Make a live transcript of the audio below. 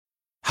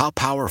How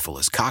powerful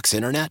is Cox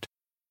Internet?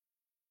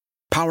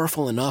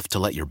 Powerful enough to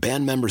let your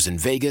band members in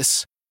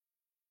Vegas,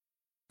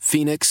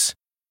 Phoenix,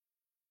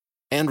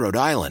 and Rhode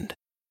Island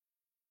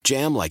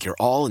jam like you're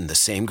all in the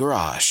same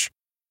garage.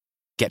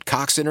 Get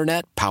Cox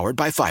Internet powered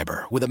by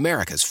fiber with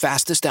America's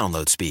fastest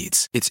download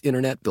speeds. It's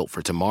internet built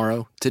for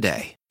tomorrow,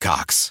 today.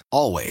 Cox,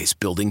 always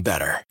building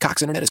better.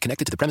 Cox Internet is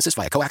connected to the premises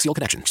via coaxial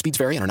connection. Speeds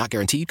vary and are not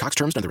guaranteed. Cox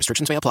terms and other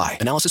restrictions may apply.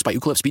 Analysis by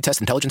Ookla Speed Test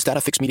Intelligence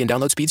Data. Fixed median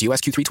download speeds. US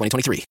Q3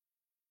 2023.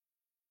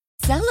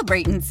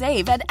 Celebrate and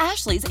save at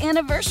Ashley's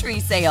Anniversary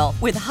Sale.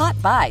 With Hot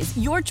Buys,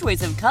 your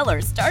choice of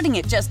colors starting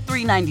at just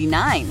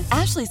 $3.99.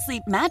 Ashley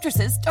Sleep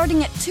mattresses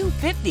starting at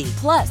 $2.50.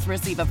 Plus,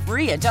 receive a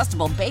free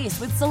adjustable base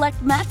with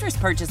select mattress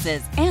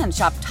purchases. And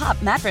shop top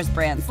mattress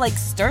brands like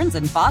Stearns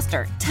 &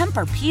 Foster,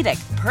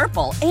 Tempur-Pedic,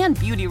 Purple, and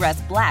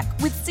Beautyrest Black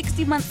with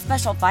 60-month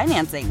special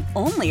financing.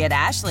 Only at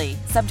Ashley.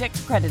 Subject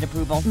to credit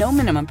approval. No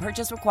minimum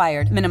purchase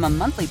required. Minimum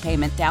monthly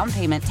payment, down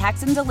payment,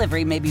 tax, and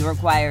delivery may be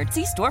required.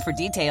 See store for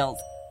details.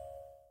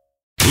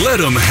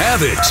 Let them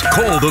have it.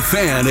 Call the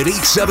Fan at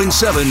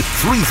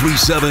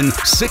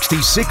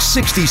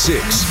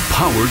 877-337-6666.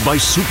 Powered by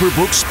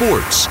Superbook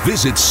Sports.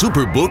 Visit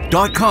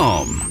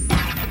superbook.com.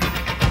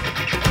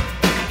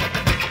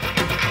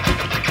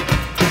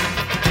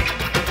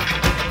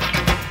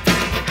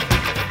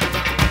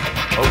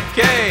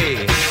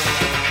 Okay.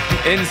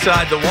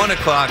 Inside the 1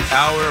 o'clock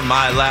hour,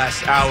 my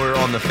last hour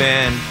on the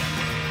Fan.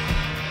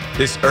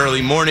 This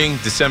early morning,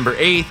 December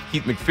 8th,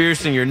 Keith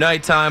McPherson, your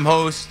nighttime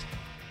host.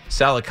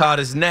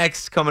 Salicata's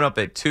next, coming up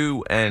at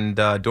 2. And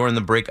during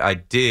the break, I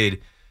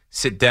did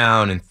sit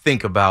down and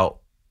think about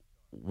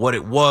what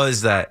it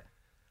was that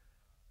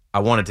I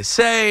wanted to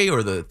say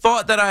or the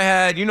thought that I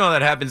had. You know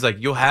that happens. Like,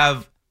 you'll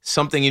have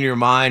something in your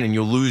mind and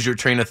you'll lose your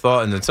train of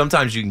thought. And then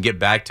sometimes you can get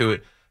back to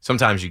it.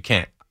 Sometimes you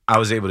can't. I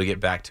was able to get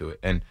back to it.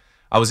 And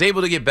I was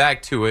able to get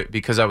back to it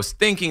because I was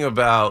thinking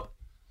about,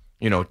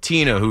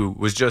 Tina, who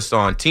was just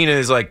on. Tina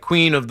is like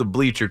queen of the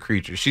bleacher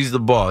creatures. She's the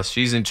boss.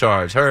 She's in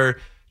charge. Her,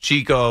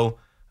 Chico,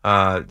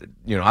 I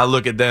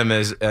look at them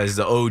as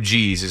the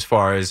OGs as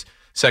far as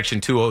Section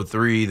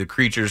 203, the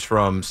creatures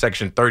from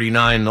Section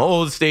 39 in the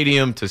old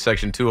stadium to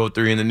Section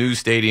 203 in the new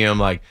stadium.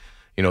 Like,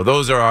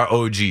 those are our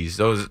OGs.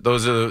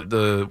 Those are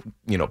the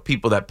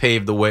people that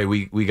paved the way.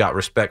 We got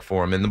respect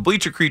for them. And the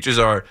bleacher creatures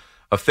are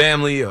a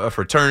family, a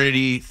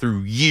fraternity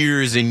through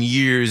years and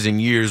years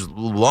and years,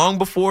 long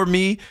before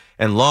me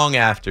and long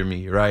after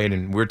me, right?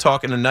 And we're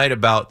talking tonight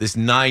about this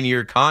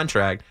 9-year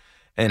contract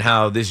and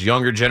how this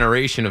younger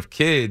generation of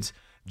kids,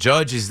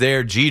 Judge is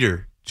their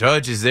Jeter,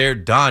 Judge is their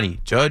Donnie,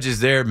 Judge is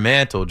their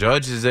Mantle,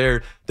 Judge is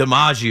their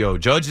DiMaggio,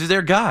 Judge is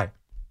their guy.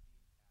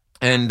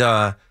 And,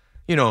 I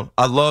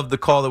love the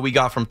call that we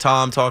got from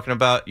Tom talking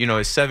about,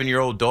 his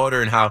 7-year-old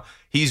daughter and how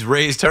he's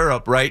raised her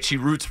up, right? She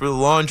roots for the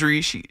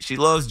Laundry. She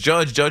loves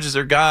Judge. Judge is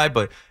her guy.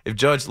 But if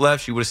Judge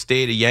left, she would have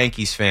stayed a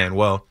Yankees fan.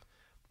 Well,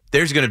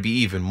 there's going to be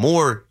even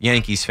more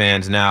Yankees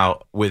fans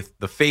now with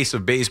the face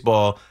of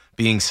baseball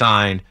being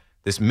signed,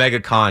 this mega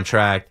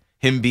contract,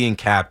 him being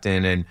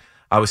captain. And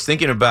I was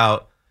thinking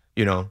about,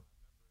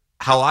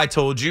 how I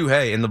told you,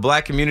 hey, in the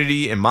black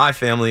community, in my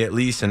family at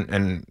least,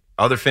 and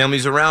other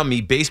families around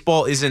me,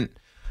 baseball isn't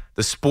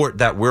the sport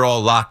that we're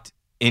all locked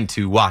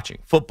into watching.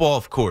 Football,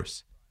 of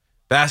course.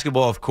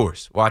 Basketball, of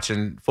course.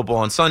 Watching football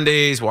on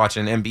Sundays,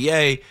 watching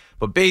NBA.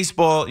 But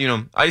baseball,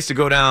 I used to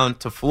go down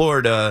to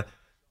Florida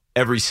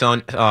every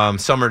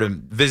summer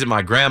to visit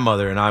my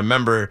grandmother. And I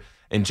remember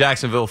in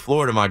Jacksonville,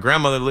 Florida, my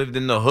grandmother lived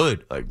in the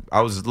hood. Like, I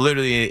was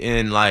literally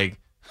in, like,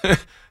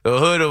 the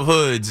hood of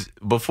hoods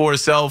before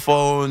cell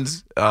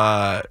phones.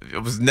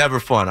 It was never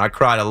fun. I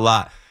cried a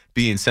lot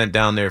being sent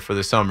down there for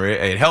the summer.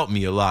 It helped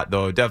me a lot,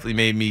 though. It definitely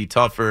made me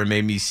tougher and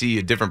made me see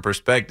a different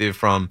perspective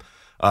from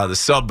the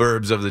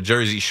suburbs of the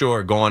Jersey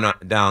Shore going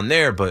down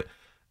there. But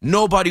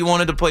nobody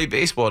wanted to play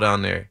baseball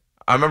down there.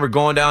 I remember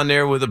going down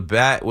there with a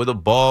bat, with a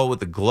ball,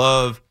 with a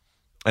glove,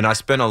 and I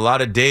spent a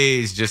lot of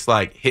days just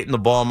like hitting the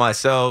ball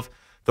myself,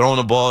 throwing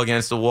the ball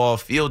against the wall,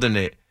 fielding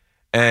it.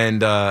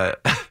 And I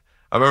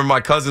remember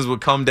my cousins would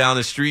come down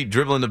the street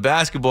dribbling the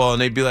basketball,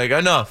 and they'd be like,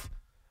 enough.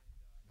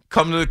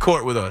 Come to the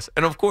court with us.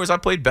 And, of course, I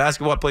played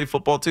basketball. I played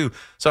football, too.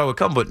 So I would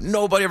come. But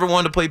nobody ever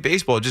wanted to play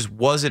baseball. It just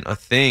wasn't a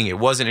thing. It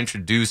wasn't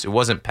introduced. It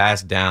wasn't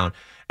passed down.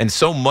 And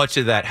so much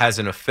of that has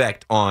an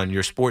effect on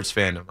your sports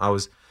fandom. I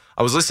was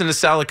listening to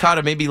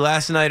Salicata maybe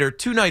last night or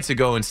 2 nights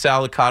ago, and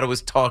Salicata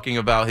was talking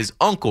about his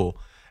uncle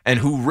and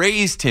who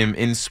raised him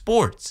in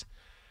sports.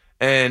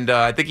 And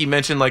I think he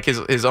mentioned like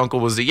his uncle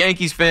was a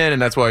Yankees fan, and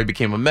that's why he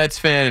became a Mets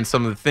fan. And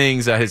some of the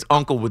things that his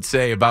uncle would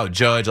say about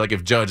Judge, like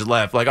if Judge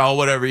left, like, oh,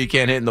 whatever, he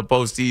can't hit in the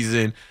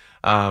postseason.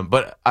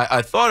 But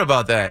I thought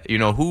about that,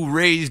 who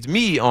raised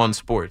me on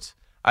sports?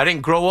 I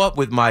didn't grow up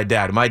with my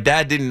dad. My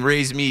dad didn't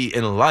raise me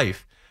in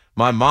life.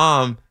 My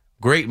mom,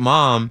 great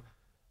mom,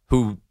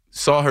 who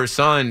saw her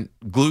son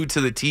glued to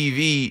the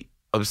TV,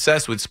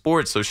 obsessed with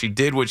sports, so she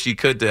did what she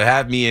could to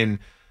have me in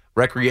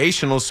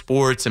recreational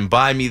sports and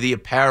buy me the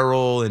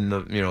apparel and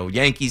the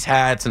Yankees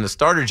hats and the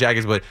starter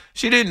jackets, but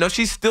she didn't know.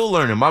 She's still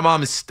learning.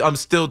 I'm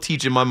still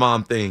teaching my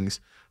mom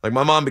things Like,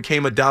 my mom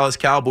became a Dallas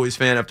Cowboys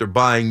fan after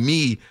buying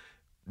me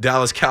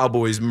Dallas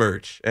Cowboys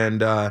merch.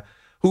 And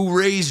who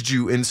raised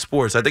you in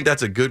sports? I think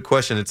that's a good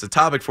question. It's a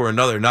topic for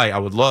another night. I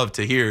would love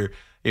to hear,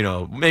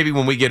 maybe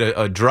when we get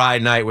a dry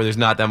night where there's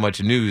not that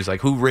much news,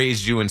 like, who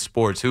raised you in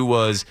sports? Who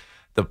was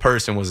the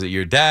person? Was it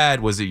your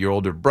dad? Was it your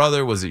older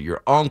brother? Was it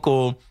your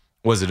uncle?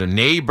 Was it a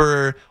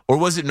neighbor? Or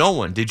was it no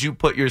one? Did you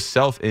put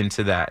yourself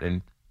into that?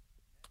 And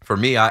for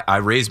me, I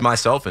raised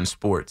myself in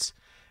sports.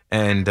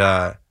 And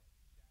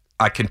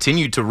I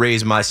continued to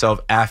raise myself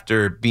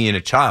after being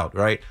a child,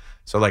 right?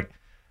 So, like,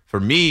 for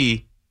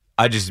me,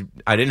 I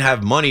didn't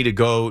have money to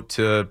go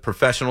to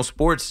professional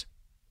sports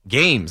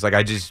games. Like,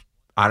 I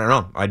don't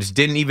know. I just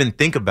didn't even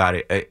think about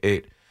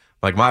it.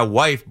 Like, my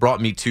wife brought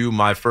me to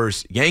my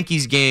first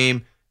Yankees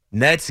game,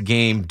 Nets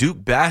game,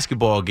 Duke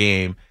basketball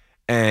game,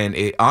 and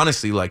it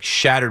honestly, like,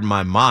 shattered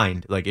my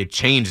mind. Like, it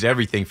changed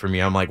everything for me.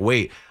 I'm like,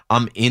 wait,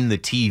 I'm in the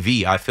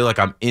TV. I feel like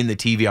I'm in the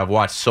TV. I've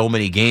watched so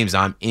many games.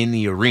 I'm in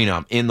the arena.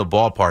 I'm in the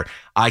ballpark.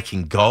 I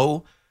can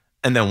go.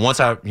 And then once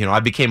I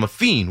became a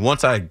fiend.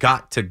 Once I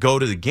got to go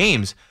to the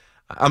games,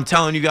 I'm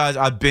telling you guys,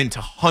 I've been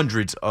to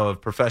hundreds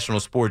of professional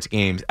sports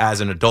games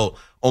as an adult,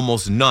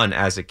 almost none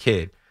as a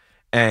kid.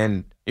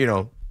 And,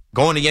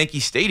 going to Yankee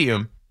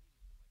Stadium,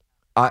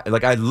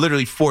 I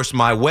literally forced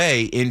my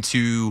way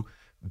into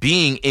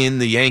being in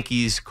the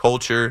Yankees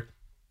culture,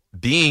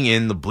 being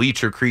in the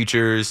bleacher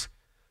creatures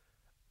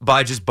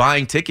by just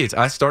buying tickets.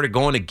 I started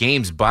going to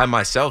games by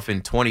myself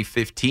in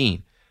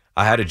 2015.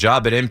 I had a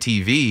job at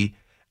MTV,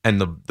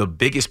 and the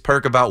biggest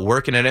perk about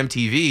working at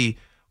MTV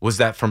was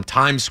that from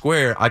Times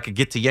Square, I could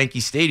get to Yankee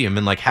Stadium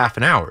in like half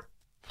an hour.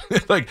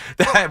 Like,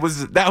 that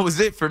was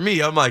it for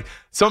me. I'm like,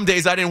 some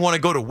days I didn't want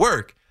to go to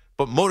work,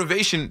 but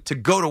motivation to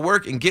go to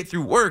work and get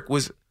through work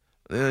was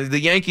the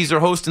Yankees are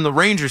hosting the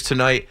Rangers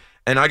tonight,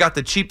 and I got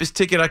the cheapest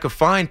ticket I could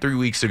find 3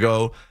 weeks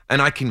ago,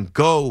 and I can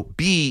go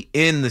be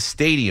in the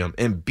stadium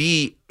and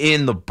be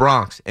in the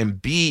Bronx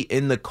and be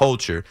in the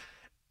culture.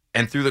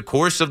 And through the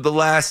course of the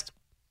last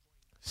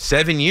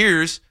 7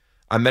 years,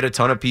 I met a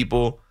ton of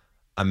people.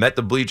 I met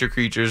the bleacher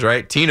creatures,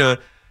 right? Tina,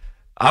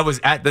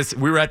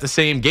 we were at the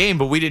same game,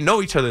 but we didn't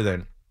know each other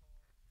then.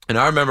 And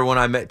I remember when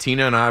I met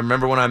Tina, and I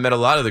remember when I met a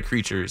lot of the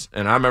creatures.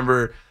 And I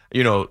remember,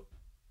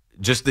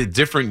 just the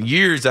different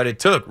years that it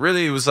took.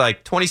 Really, it was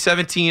like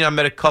 2017, I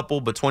met a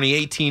couple, but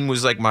 2018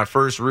 was like my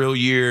first real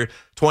year.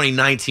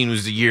 2019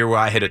 was the year where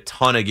I hit a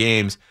ton of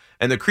games.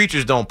 And the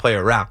creatures don't play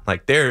around.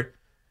 Like, they're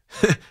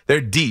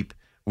deep.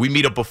 We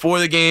meet up before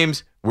the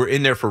games. We're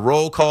in there for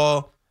roll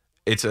call.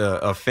 It's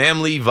a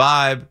family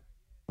vibe.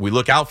 We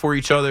look out for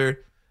each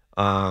other.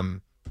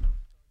 And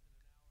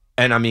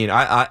I mean,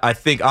 I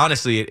think,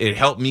 honestly, it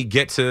helped me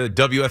get to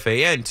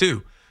WFAN,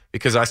 too,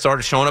 because I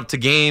started showing up to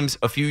games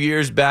a few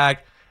years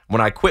back. When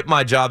I quit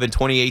my job in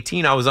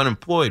 2018, I was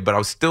unemployed, but I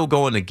was still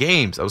going to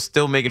games. I was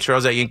still making sure I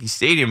was at Yankee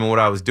Stadium, and what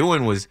I was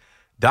doing was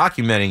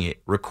documenting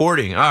it,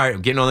 recording. All right,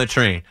 I'm getting on the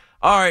train.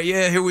 All right,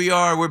 yeah, here we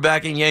are. We're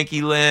back in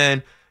Yankee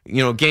land.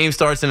 Game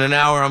starts in an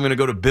hour. I'm going to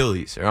go to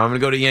Billy's, or I'm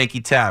going to go to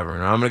Yankee Tavern,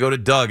 or I'm going to go to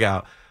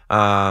Dugout.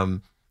 All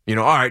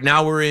right,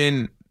 now we're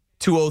in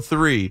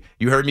 203.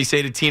 You heard me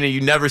say to Tina, you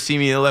never see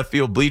me in the left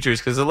field bleachers,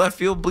 because the left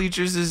field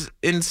bleachers is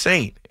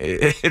insane.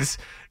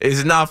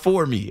 It's not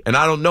for me, and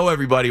I don't know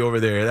everybody over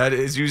there. That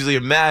is usually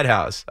a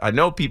madhouse. I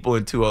know people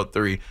in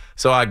 203,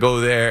 so I go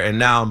there, and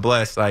now I'm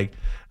blessed. Like,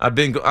 I've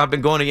been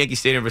going to Yankee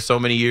Stadium for so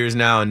many years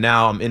now, and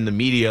now I'm in the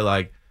media.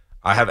 Like,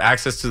 I have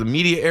access to the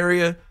media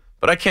area,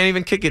 but I can't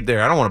even kick it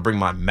there. I don't want to bring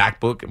my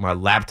MacBook and my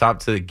laptop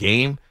to the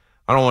game.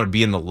 I don't want to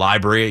be in the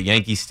library at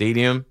Yankee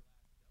Stadium.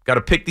 Got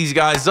to pick these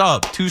guys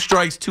up. 2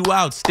 strikes, 2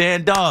 outs.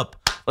 Stand up.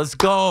 Let's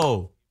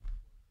go.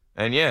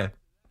 And yeah,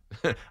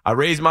 I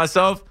raised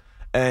myself,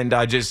 and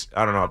I don't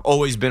know. I've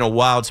always been a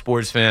wild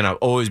sports fan. I've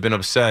always been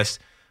obsessed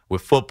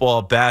with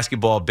football,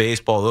 basketball,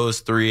 baseball,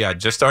 those 3. I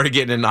just started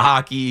getting into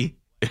hockey.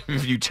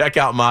 If you check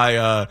out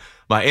my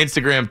my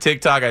Instagram,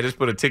 TikTok, I just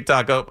put a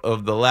TikTok up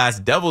of the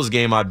last Devils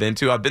game I've been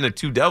to. I've been to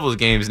 2 Devils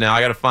games now. I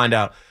got to find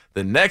out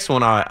the next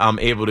one I'm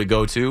able to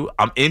go to.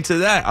 I'm into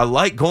that. I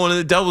like going to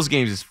the Devils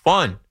games. It's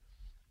fun.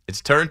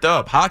 It's turned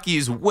up. Hockey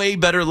is way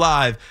better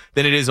live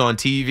than it is on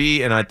TV,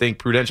 and I think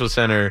Prudential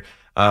Center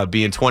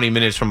being 20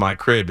 minutes from my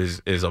crib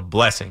is a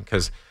blessing,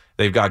 because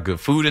they've got good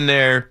food in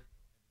there,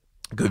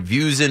 good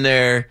views in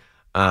there.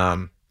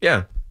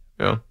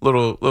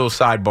 Little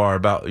sidebar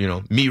about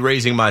me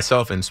raising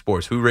myself in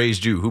sports. Who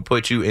raised you? Who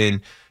put you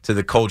into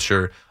the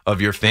culture of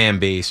your fan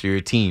base or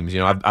your teams?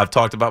 I've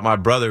talked about my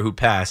brother who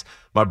passed.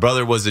 My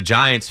brother was a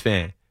Giants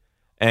fan,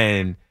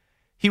 and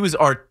he was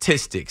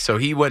artistic. So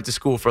he went to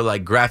school for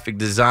like graphic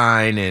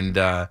design and,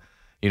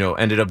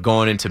 ended up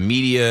going into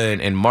media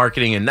and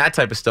marketing and that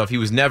type of stuff. He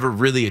was never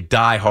really a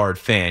diehard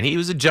fan. He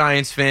was a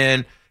Giants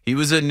fan. He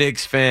was a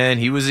Knicks fan.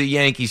 He was a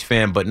Yankees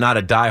fan, but not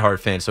a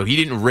diehard fan. So he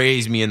didn't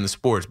raise me in the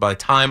sports. By the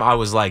time I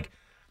was like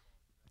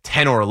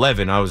 10 or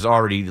 11, I was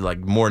already like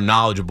more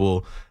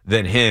knowledgeable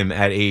than him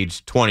at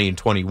age 20 and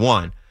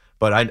 21.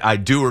 But I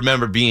do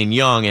remember being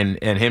young and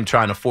him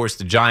trying to force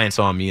the Giants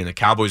on me, and the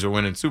Cowboys were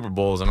winning Super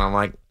Bowls. And I'm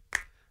like,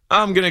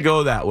 I'm going to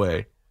go that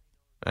way.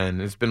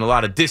 And it's been a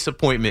lot of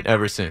disappointment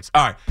ever since.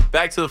 All right,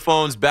 back to the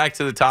phones, back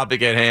to the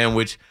topic at hand,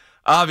 which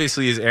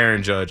obviously is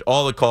Aaron Judge.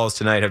 All the calls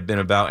tonight have been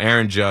about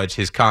Aaron Judge,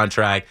 his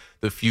contract,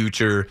 the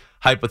future,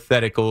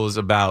 hypotheticals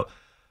about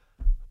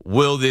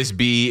will this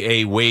be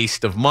a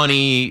waste of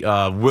money?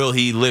 Will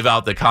he live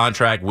out the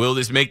contract? Will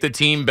this make the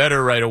team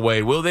better right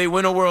away? Will they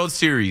win a World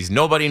Series?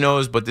 Nobody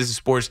knows, but this is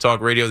Sports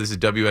Talk Radio. This is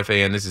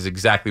WFAN. This is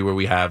exactly where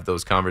we have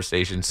those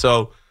conversations.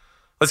 So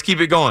let's keep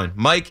it going.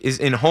 Mike is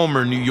in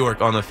Homer, New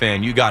York on the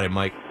Fan. You got it,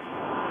 Mike.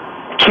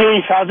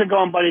 Keith, how's it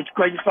going, buddy? It's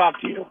great to talk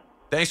to you.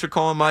 Thanks for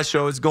calling my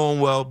show. It's going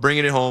well.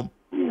 Bringing it home.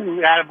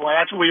 Attaboy.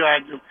 That's what we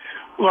had to do.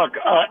 Look,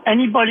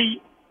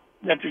 anybody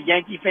that's a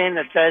Yankee fan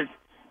that says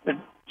that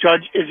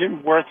Judge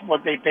isn't worth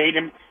what they paid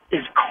him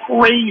is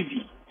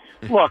crazy.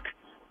 Look,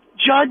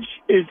 Judge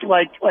is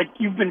like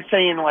you've been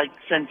saying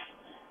since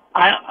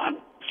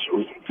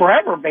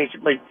forever,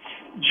 basically.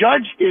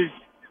 Judge is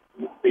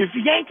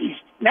the Yankees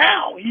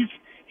now.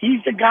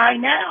 He's the guy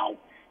now.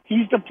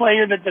 He's the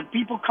player that the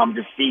people come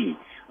to see.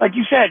 Like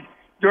you said,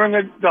 during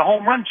the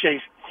home run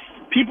chase,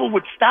 people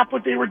would stop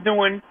what they were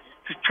doing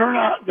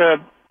to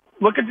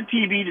look at the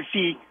TV to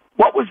see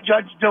what was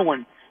Judge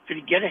doing. Did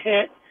he get a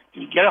hit?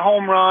 Did he get a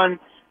home run?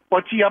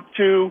 What's he up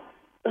to?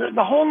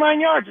 The whole 9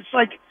 yards. It's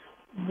like,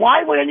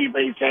 why would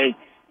anybody say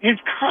his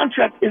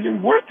contract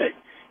isn't worth it?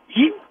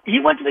 He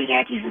went to the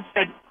Yankees and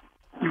said,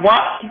 you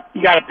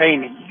got to pay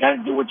me. You got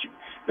to do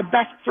the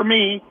best for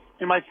me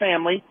and my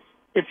family.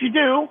 If you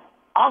do,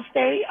 I'll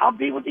stay. I'll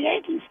be with the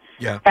Yankees.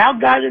 Yeah. Hal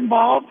got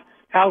involved.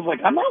 Hal's like,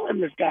 I'm not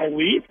letting this guy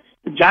leave.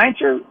 The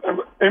Giants are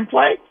in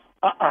play.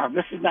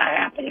 This is not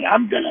happening.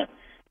 I'm going to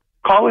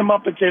call him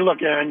up and say,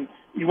 look, Aaron,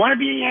 you want to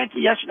be a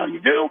Yankee? Yes or no? You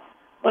do?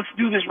 Let's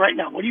do this right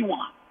now. What do you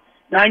want?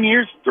 9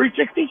 years,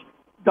 $360?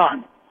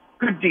 Done.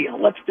 Good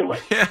deal. Let's do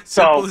it. Yeah,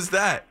 simple as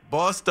that.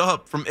 Bossed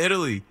up from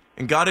Italy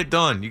and got it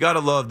done. You got to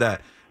love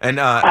that. And,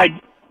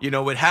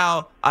 with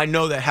Hal, I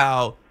know that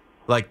Hal,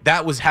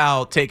 that was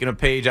Hal taking a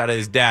page out of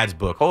his dad's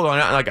book. Hold on.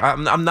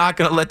 I'm not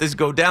going to let this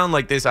go down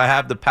like this. I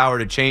have the power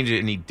to change it,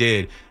 and he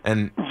did.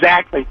 And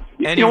exactly.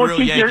 Any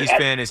real Yankees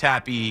fan is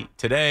happy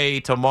today,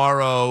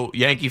 tomorrow.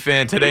 Yankee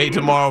fan today,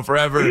 tomorrow,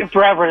 forever.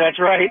 Forever, that's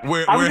right.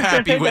 We're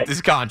happy with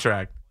this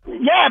contract.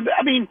 Yeah, but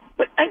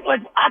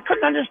I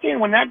couldn't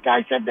understand when that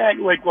guy said that.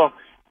 Well,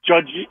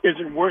 Judge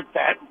isn't worth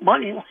that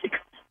money.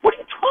 What are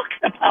you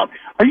talking about?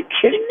 Are you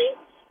kidding me?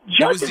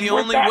 It was the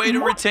only way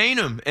to retain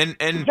him. And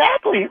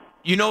exactly.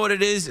 You know what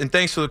it is? And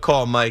thanks for the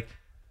call, Mike.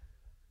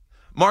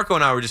 Marco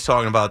and I were just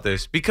talking about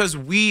this because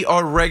we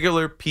are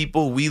regular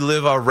people. We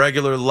live our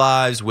regular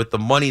lives with the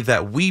money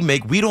that we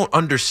make. We don't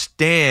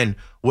understand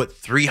what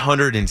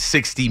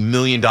 $360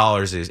 million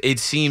is. It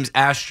seems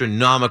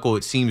astronomical.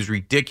 It seems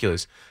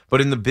ridiculous.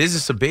 But in the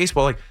business of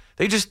baseball,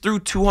 they just threw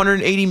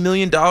 $280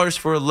 million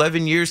for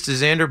 11 years to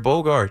Xander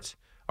Bogaerts.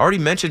 I already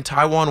mentioned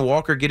Taijuan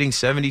Walker getting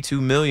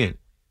 $72 million.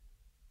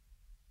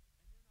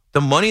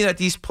 The money that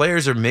these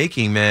players are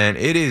making, man,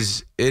 it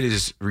is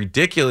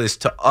ridiculous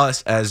to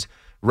us as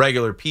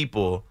regular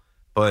people,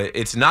 but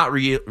it's not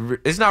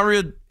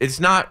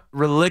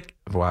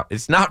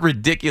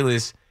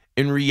ridiculous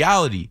in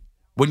reality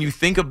when you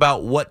think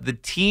about what the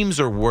teams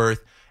are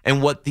worth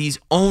and what these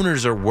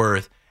owners are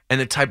worth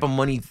and the type of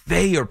money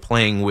they are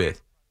playing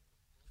with.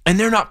 And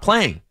they're not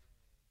playing.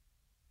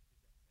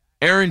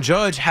 Aaron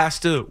Judge has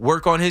to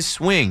work on his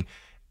swing.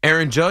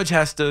 Aaron Judge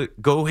has to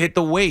go hit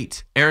the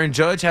weight. Aaron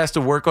Judge has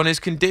to work on his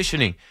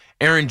conditioning.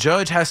 Aaron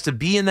Judge has to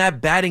be in that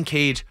batting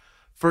cage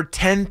for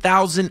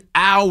 10,000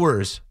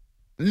 hours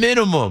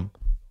minimum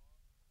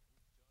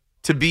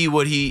to be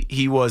what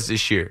he was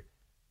this year.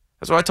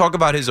 That's why I talk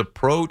about his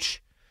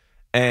approach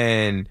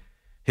and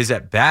his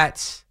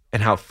at-bats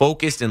and how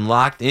focused and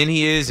locked in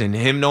he is and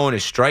him knowing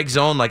his strike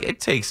zone. It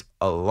takes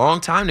a long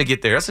time to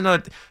get there. That's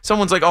another.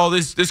 Someone's like, oh,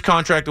 this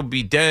contract will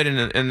be dead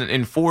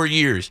in 4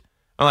 years.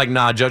 I'm like,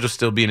 nah, Judge will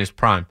still be in his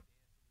prime.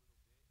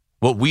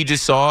 What we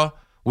just saw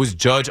was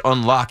Judge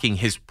unlocking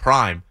his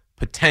prime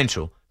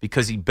potential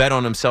because he bet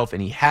on himself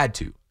and he had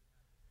to.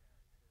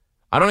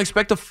 I don't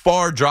expect a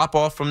far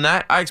drop-off from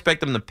that. I expect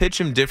them to pitch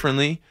him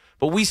differently,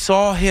 but we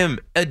saw him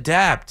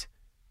adapt.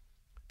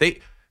 They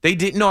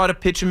didn't know how to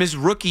pitch him his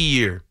rookie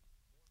year.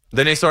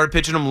 Then they started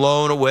pitching him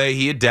low and away.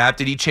 He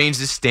adapted. He changed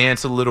his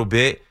stance a little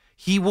bit.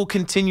 He will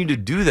continue to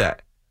do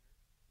that.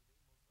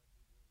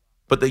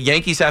 But the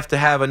Yankees have to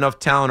have enough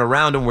talent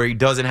around him where he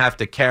doesn't have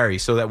to carry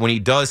so that when he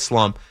does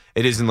slump,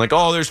 it isn't like,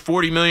 oh, there's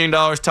 $40 million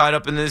tied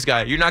up in this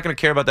guy. You're not going to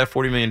care about that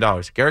 $40 million.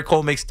 Garrett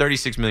Cole makes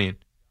 $36 million.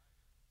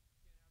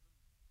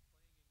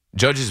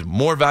 Judge is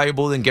more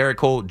valuable than Garrett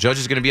Cole. Judge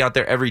is going to be out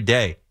there every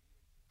day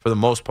for the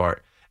most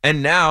part.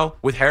 And now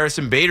with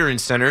Harrison Bader in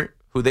center,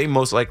 who they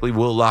most likely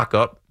will lock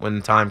up when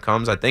the time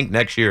comes, I think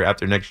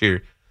after next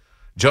year,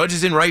 Judge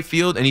is in right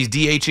field and he's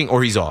DHing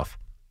or he's off.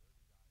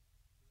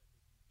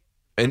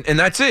 And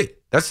that's it.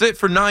 That's it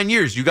for 9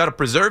 years. You got to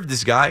preserve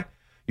this guy.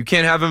 You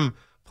can't have him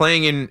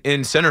playing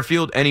in center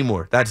field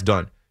anymore. That's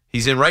done.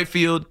 He's in right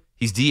field,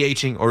 he's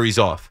DHing, or he's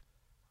off.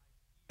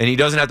 And he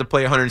doesn't have to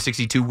play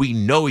 162. We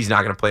know he's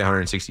not going to play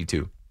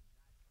 162.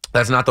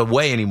 That's not the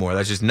way anymore.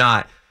 That's just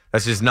not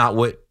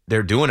what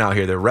they're doing out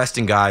here. They're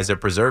resting guys, they're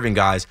preserving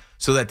guys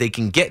so that they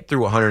can get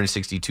through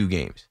 162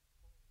 games.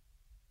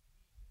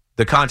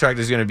 The contract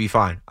is going to be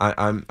fine.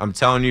 I'm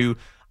telling you,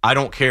 I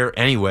don't care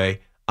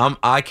anyway.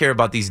 I care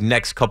about these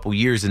next couple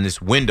years in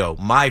this window.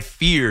 My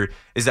fear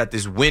is that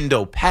this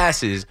window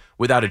passes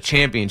without a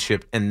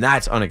championship, and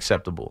that's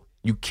unacceptable.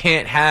 You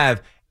can't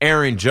have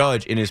Aaron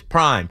Judge in his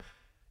prime,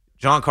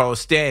 Giancarlo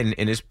Stanton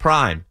in his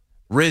prime,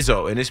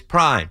 Rizzo in his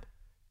prime,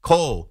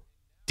 Cole,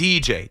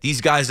 DJ.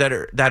 These guys that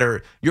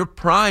are your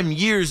prime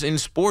years in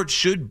sports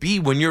should be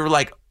when you're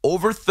like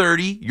over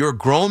 30, you're a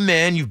grown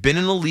man, you've been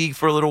in the league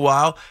for a little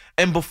while,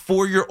 and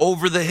before you're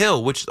over the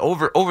hill, which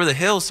over the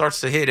hill starts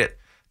to hit at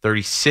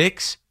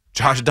 36,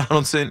 Josh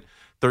Donaldson,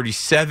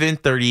 37,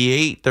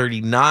 38,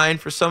 39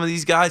 for some of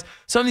these guys.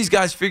 Some of these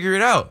guys figure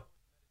it out,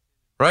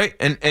 right?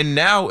 And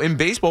now in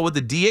baseball with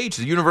the DH,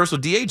 the universal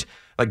DH,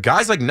 like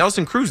guys like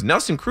Nelson Cruz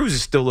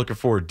is still looking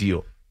for a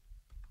deal.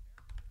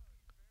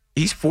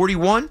 He's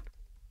 41,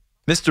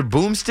 Mr.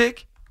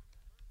 Boomstick.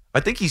 I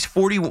think he's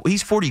 40.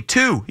 He's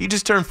 42. He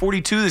just turned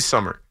 42 this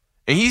summer,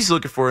 and he's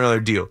looking for another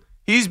deal.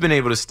 He's been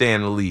able to stay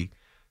in the league.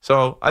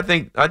 So I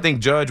think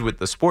Judge, with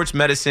the sports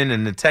medicine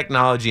and the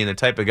technology and the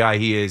type of guy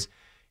he is,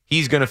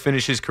 he's going to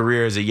finish his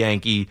career as a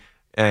Yankee,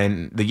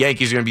 and the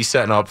Yankees are going to be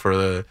setting up for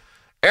the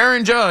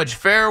Aaron Judge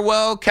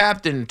Farewell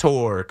Captain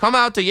Tour. Come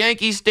out to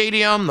Yankee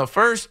Stadium. The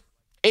first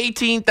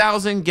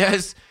 18,000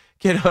 guests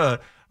get a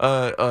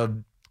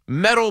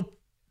metal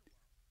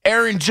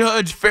Aaron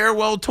Judge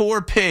Farewell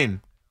Tour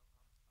pin.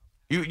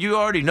 You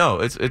already know.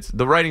 It's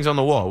the writing's on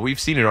the wall. We've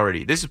seen it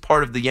already. This is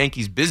part of the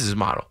Yankees' business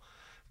model.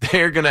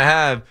 They're going to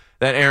have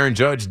that Aaron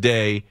Judge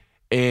Day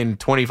in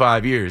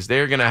 25 years.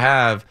 They're going to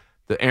have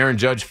the Aaron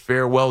Judge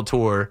Farewell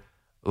Tour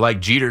like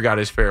Jeter got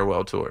his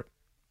farewell tour.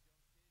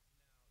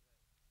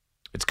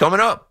 It's coming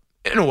up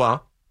in a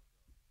while,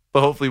 but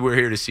hopefully we're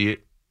here to see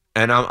it.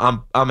 And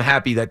I'm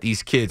happy that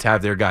these kids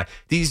have their guy.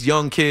 These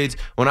young kids,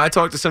 when I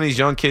talk to some of these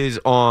young kids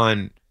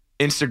on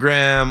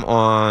Instagram,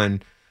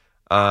 on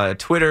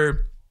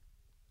Twitter,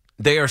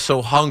 they are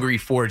so hungry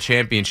for a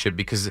championship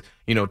because,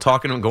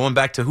 going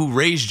back to who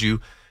raised you,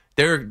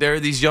 there are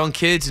these young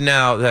kids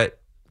now that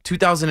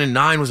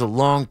 2009 was a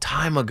long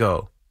time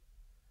ago,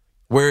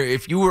 where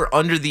if you were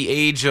under the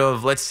age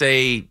of, let's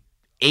say,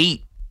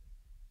 8,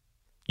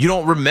 you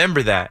don't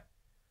remember that.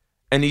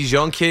 And these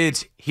young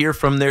kids hear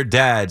from their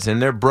dads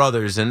and their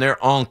brothers and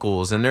their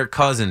uncles and their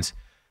cousins,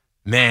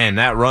 man,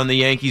 that run the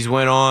Yankees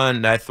went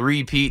on, that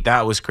three-peat,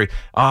 that was crazy.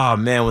 Oh,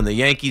 man, when the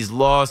Yankees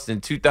lost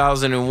in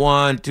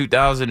 2001,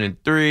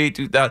 2003,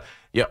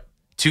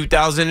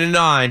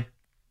 2009.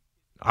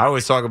 I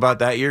always talk about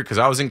that year because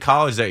I was in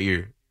college that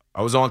year.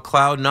 I was on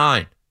cloud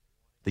 9.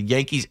 The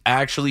Yankees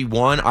actually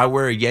won. I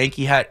wear a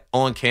Yankee hat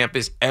on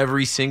campus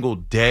every single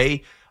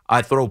day.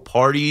 I throw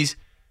parties.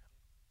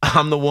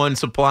 I'm the one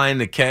supplying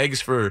the kegs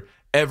for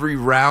every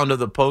round of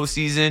the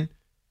postseason.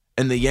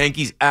 And the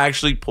Yankees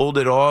actually pulled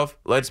it off.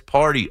 Let's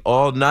party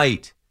all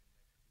night.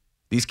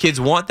 These kids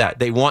want that.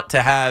 They want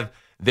to have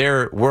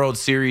their World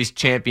Series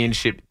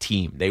championship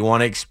team. They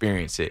want to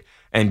experience it.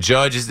 And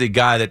Judge is the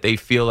guy that they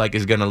feel like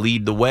is going to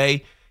lead the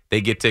way. They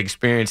get to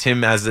experience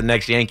him as the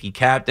next Yankee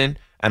captain.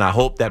 And I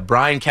hope that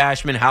Brian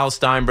Cashman, Hal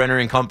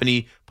Steinbrenner, and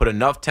company put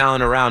enough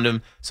talent around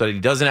him so that he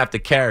doesn't have to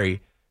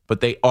carry,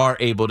 but they are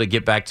able to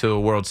get back to a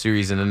World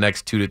Series in the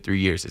next 2 to 3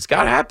 years. It's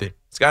got to happen.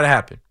 It's got to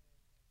happen.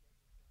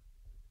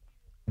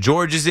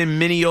 George is in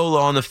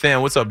Mineola on the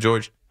Fan. What's up,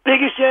 George?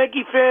 Biggest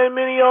Yankee fan in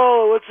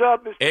Mineola. What's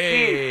up, Mr.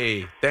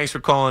 Hey, Keith? Thanks for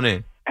calling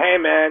in. Hey,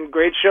 man.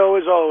 Great show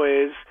as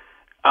always.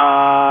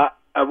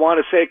 I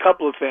want to say a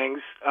couple of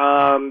things.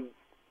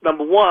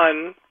 Number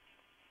one,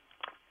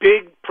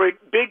 big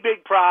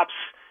props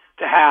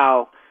to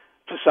Hal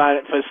for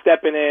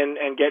stepping in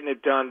and getting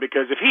it done,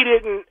 because if he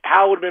didn't,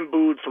 Hal would have been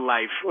booed for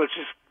life. Let's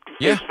just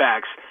face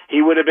facts.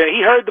 He would have been.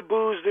 He heard the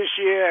boos this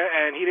year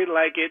and he didn't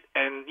like it.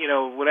 And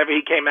whenever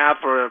he came out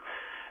for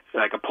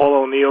like a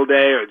Paul O'Neill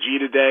day or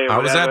Jeter day, or I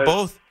whatever, was at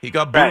both. He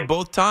got booed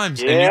both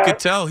times, yeah. And you could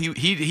tell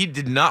he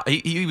did not.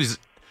 He was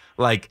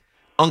like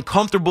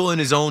uncomfortable in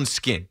his own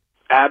skin.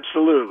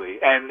 Absolutely,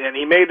 and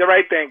he made the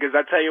right thing, because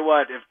I tell you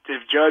what, if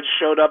Judge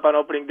showed up on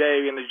opening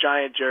day in the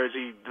Giant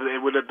jersey,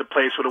 the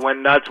place would have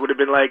went nuts. Would have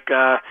been like,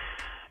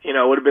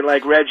 would have been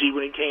like Reggie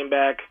when he came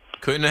back.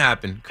 Couldn't have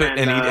happened.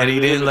 And he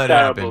didn't let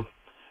terrible. it happen.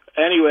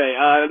 Anyway,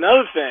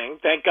 another thing.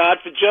 Thank God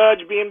for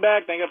Judge being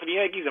back. Thank God for the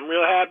Yankees. I'm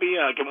real happy.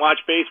 I can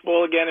watch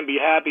baseball again and be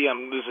happy.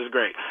 This is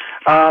great.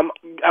 I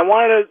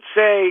wanted to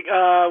say,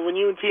 when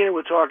you and Tina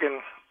were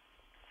talking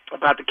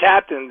about the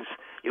captains,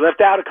 you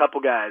left out a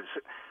couple guys.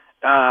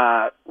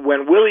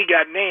 When Willie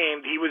got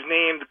named, he was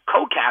named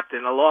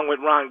co-captain along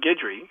with Ron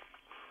Guidry.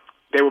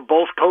 They were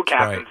both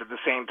co-captains at the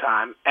same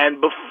time.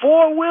 And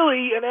before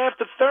Willie and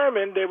after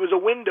Thurman, there was a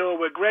window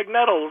where Greg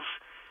Nettles,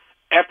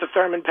 after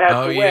Thurman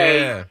passed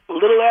away, a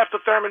little after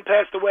Thurman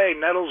passed away,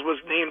 Nettles was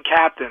named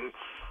captain.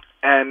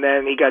 And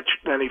then he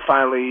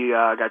finally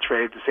got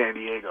traded to San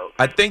Diego.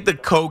 I think the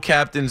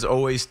co-captains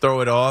always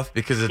throw it off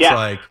because it's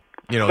like,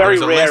 very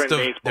there's a rare list in of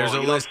baseball. there's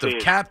a list of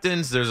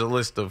captains, there's a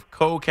list of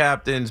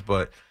co-captains,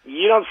 but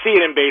you don't see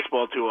it in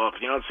baseball too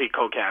often. You don't see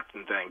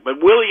co-captain thing. But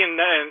Willie and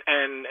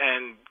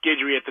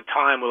Guidry at the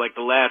time were like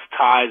the last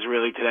ties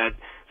really to that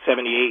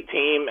 78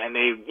 team, and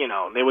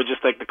they were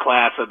just like the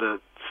class of the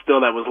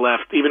still that was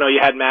left. Even though you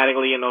had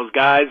Mattingly and those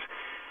guys,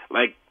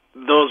 like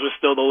those were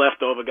still the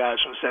leftover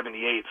guys from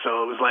 78.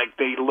 So it was like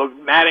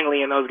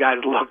Mattingly and those guys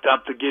looked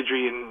up to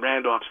Guidry and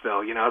Randolph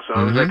still, so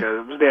it was like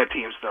it was their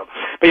team still.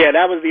 But yeah,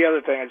 that was the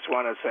other thing I just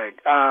wanted to say.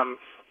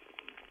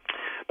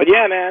 But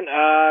yeah, man,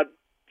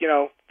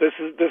 this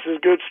is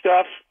good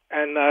stuff,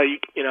 and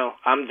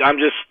I'm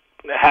just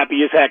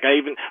happy as heck.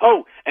 And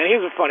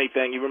here's a funny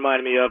thing you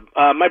reminded me of.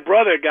 My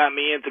brother got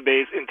me into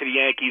the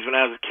Yankees when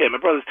I was a kid. My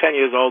brother's 10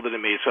 years older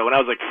than me, so when I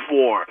was like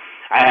 4,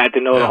 I had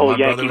to know the whole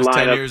Yankee lineup. My brother was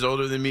 10 years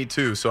older than me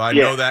too, so I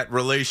know that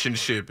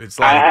relationship. It's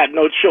like I had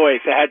no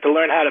choice. I had to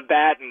learn how to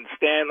bat and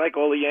stand like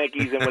all the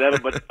Yankees and whatever.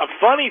 But a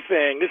funny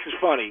thing, this is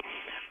funny.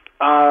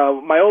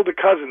 My older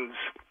cousins,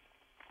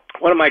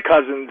 one of my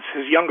cousins,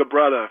 his younger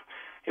brother,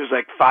 he was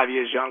like 5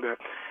 years younger,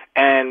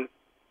 and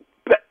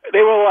they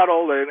were a lot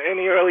older. In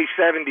the early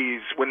 70s,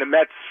 when the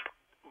Mets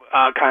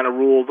kind of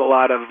ruled a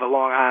lot of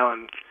Long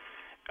Island,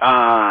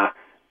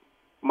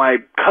 my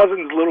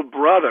cousin's little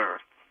brother,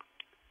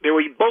 they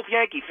were both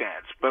Yankee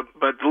fans, but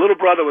the little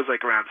brother was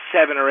like around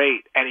 7 or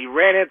 8, and he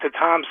ran into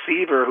Tom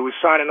Seaver, who was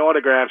signing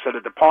autographs at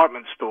a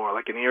department store,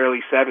 like in the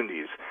early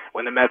 70s,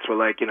 when the Mets were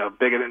like,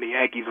 bigger than the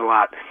Yankees a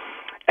lot.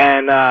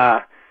 And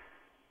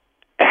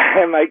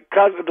my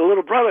cousin, the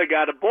little brother,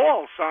 got a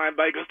ball signed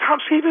by, he goes, Tom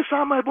Seaver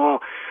signed my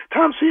ball.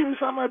 Tom Seaver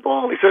signed my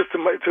ball. He says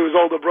to his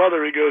older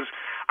brother, he goes,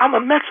 I'm a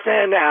Mets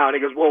fan now. And he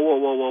goes,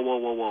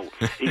 whoa.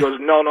 He goes,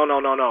 no,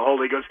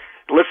 hold it. He goes,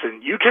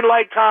 listen, you can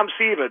like Tom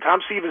Seaver.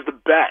 Tom Seaver's the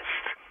best.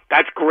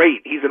 That's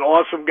great. He's an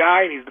awesome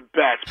guy, and he's the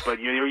best. But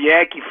you're a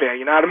Yankee fan.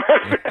 You're not a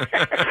Mets fan.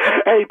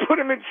 And he put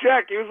him in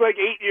check. He was like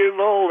 8 years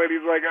old, and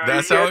he's like,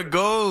 that's how it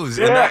goes.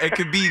 Yeah. And it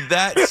could be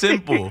that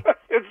simple.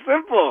 It's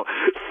simple.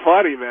 It's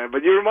funny, man.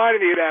 But you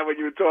reminded me of that when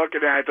you were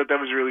talking. I thought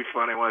that was really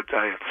funny. I want to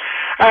tell you.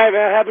 All right,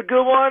 man. Have a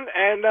good one.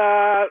 And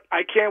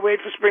I can't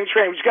wait for spring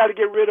training. We just got to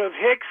get rid of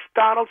Hicks,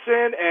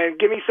 Donaldson, and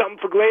give me something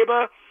for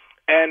Glaber.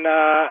 And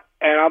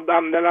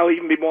then I'll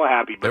even be more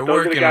happy. But They're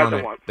working on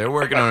it. They're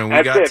working on it.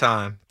 We got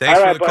time.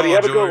 Thanks for the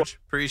call, George.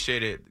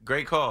 Appreciate it.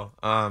 Great call.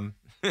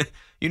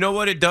 You know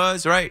what it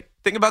does, right?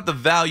 Think about the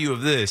value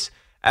of this.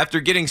 After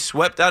getting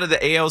swept out of the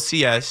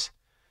ALCS,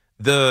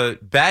 the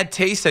bad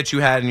taste that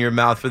you had in your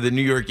mouth for the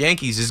New York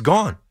Yankees is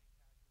gone.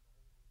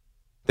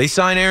 They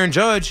sign Aaron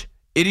Judge.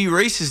 It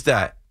erases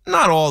that.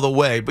 Not all the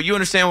way, but you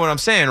understand what I'm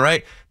saying,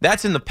 right?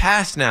 That's in the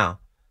past now.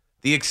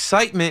 The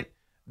excitement,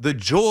 the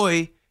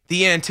joy,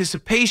 the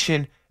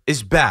anticipation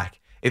is back.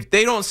 If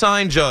they don't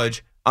sign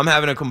Judge, I'm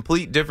having a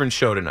complete different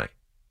show tonight.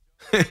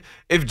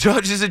 If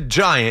Judge is a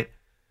Giant,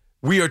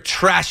 we are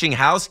trashing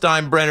Hal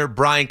Steinbrenner,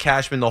 Brian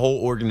Cashman, the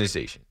whole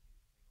organization.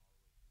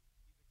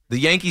 The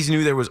Yankees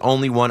knew there was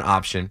only one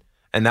option,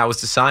 and that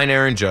was to sign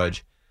Aaron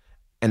Judge,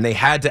 and they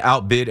had to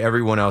outbid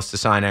everyone else to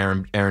sign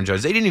Aaron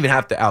Judge. They didn't even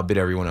have to outbid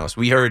everyone else.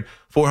 We heard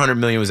 $400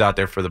 million was out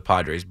there for the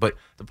Padres, but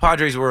the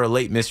Padres were a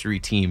late mystery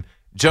team.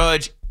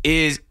 Judge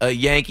is a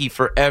Yankee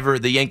forever.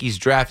 The Yankees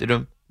drafted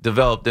him,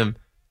 developed him,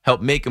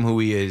 helped make him who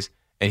he is,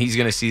 and he's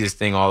going to see this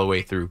thing all the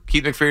way through.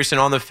 Keith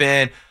McPherson on the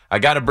Fan. I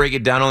got to break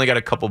it down. Only got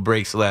a couple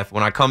breaks left.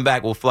 When I come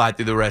back, we'll fly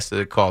through the rest of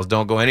the calls.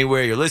 Don't go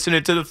anywhere. You're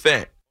listening to The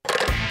Fan.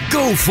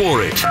 Go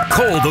for it.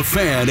 Call The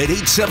Fan at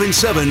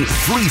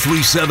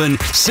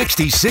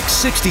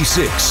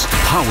 877-337-6666.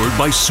 Powered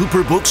by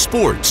Superbook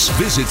Sports.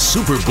 Visit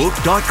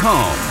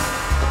superbook.com.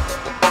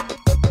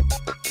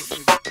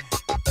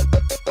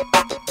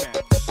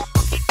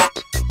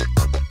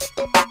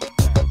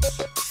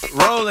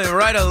 Rolling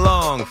right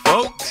along,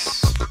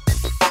 folks.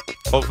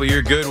 Hopefully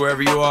you're good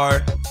wherever you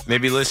are.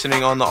 Maybe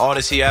listening on the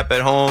Odyssey app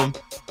at home,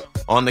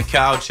 on the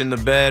couch, in the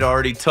bed,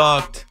 already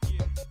tucked.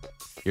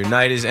 Your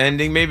night is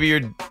ending. Maybe your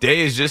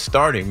day is just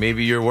starting.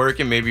 Maybe you're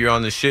working. Maybe you're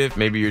on the shift.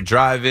 Maybe you're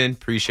driving.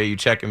 Appreciate you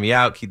checking me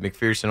out. Keith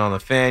McPherson on The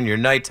Fan, your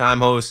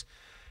nighttime host,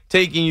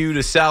 taking you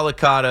to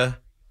Salicata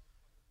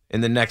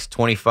in the next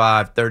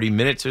 25, 30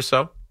 minutes or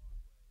so.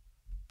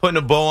 Putting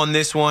a bow on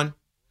this one.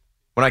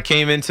 When I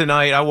came in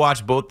tonight, I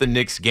watched both the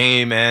Knicks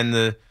game and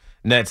the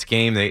Nets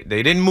game. They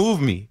didn't move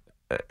me.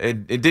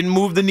 It didn't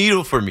move the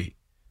needle for me.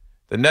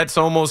 The Nets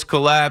almost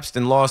collapsed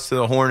and lost to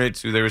the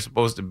Hornets, who they were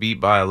supposed to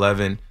beat by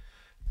 11.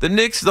 The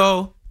Knicks,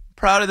 though,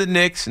 proud of the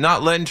Knicks,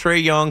 not letting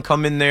Trae Young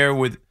come in there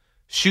with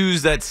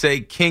shoes that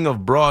say King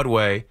of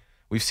Broadway.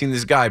 We've seen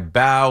this guy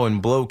bow and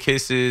blow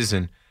kisses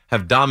and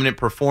have dominant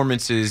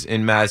performances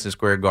in Madison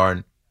Square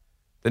Garden.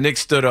 The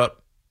Knicks stood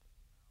up.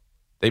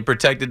 They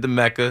protected the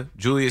Mecca.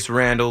 Julius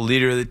Randle,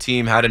 leader of the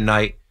team, had a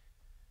night.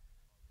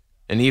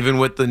 And even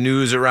with the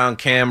news around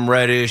Cam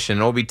Reddish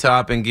and Obi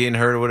Toppin getting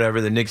hurt or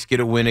whatever, the Knicks get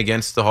a win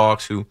against the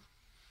Hawks, who,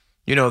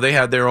 you know, they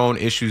had their own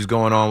issues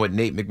going on with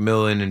Nate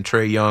McMillan and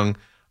Trae Young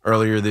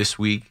earlier this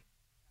week.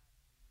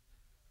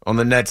 On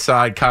the Nets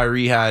side,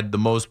 Kyrie had the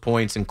most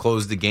points and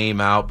closed the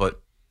game out,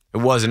 but it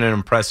wasn't an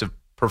impressive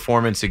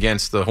performance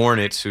against the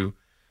Hornets, who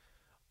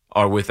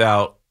are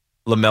without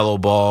LaMelo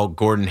Ball,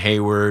 Gordon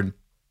Hayward,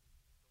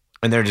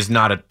 and they're just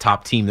not a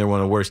top team. They're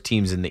one of the worst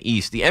teams in the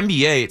East. The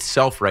NBA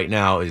itself right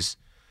now it's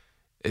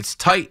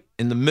tight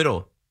in the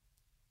middle.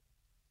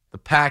 The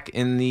pack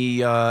in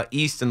the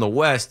East and the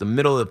West, the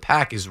middle of the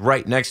pack is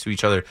right next to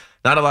each other.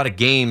 Not a lot of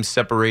games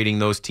separating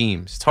those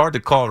teams. It's hard to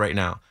call right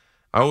now.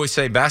 I always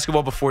say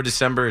basketball before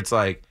December, it's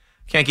like,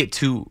 can't get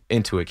too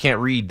into it. Can't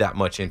read that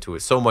much into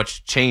it. So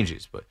much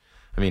changes. But,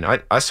 I mean,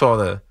 I saw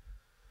the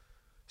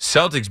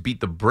Celtics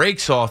beat the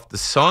brakes off the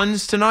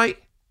Suns tonight.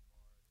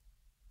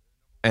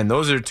 And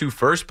those are two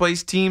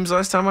first-place teams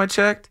last time I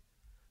checked.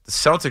 The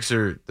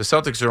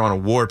Celtics are on a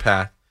war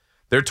path.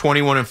 They're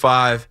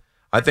 21-5.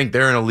 I think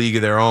they're in a league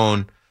of their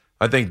own.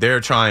 I think they're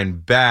trying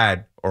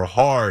bad or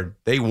hard.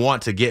 They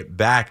want to get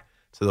back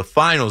to the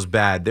finals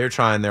bad. They're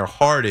trying their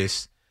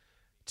hardest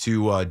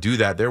to do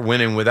that. They're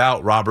winning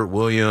without Robert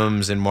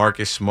Williams and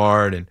Marcus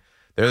Smart, and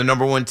they're the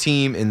number 1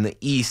 team in the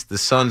East. The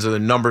Suns are the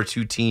number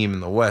 2 team in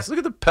the West. Look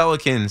at the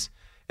Pelicans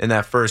in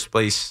that first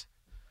place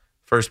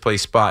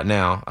spot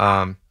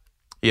now.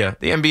 Yeah,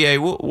 the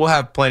NBA, we'll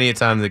have plenty of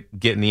time to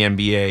get in the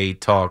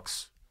NBA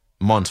talks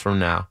months from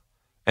now.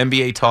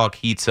 NBA talk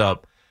heats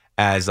up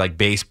as like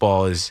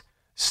baseball is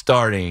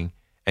starting,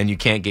 and you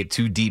can't get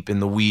too deep in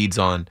the weeds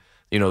on,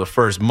 the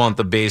first month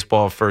of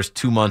baseball, first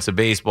 2 months of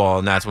baseball,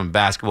 and that's when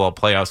basketball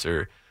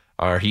playoffs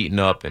are heating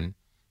up, and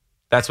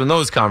that's when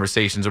those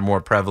conversations are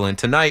more prevalent.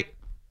 Tonight,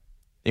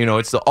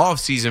 it's the off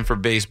season for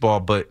baseball,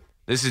 but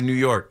this is New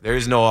York. There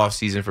is no off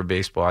season for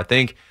baseball. I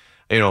think,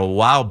 a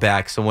while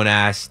back, someone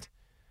asked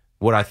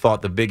what I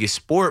thought the biggest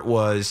sport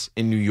was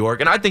in New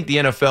York, and I think the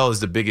NFL is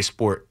the biggest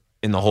sport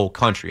in the whole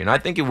country, and I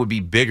think it would be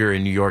bigger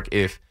in New York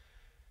if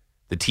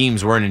the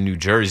teams weren't in New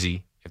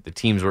Jersey, if the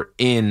teams were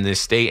in this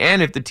state,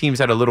 and if the teams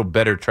had a little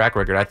better track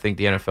record. I think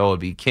the NFL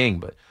would be king.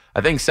 But I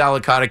think Sal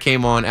Licata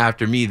came on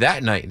after me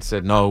that night and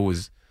said, no, it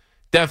was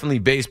definitely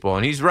baseball.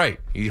 And he's right.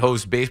 He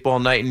hosts baseball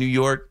night in New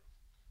York.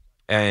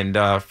 And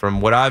from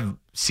what I've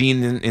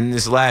seen in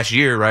this last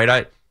year, right,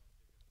 I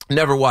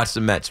never watched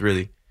the Mets,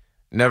 really.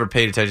 Never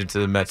paid attention to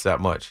the Mets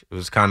that much. It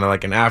was kind of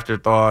like an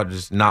afterthought,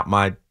 just not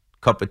my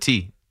cup of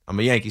tea. I'm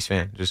a Yankees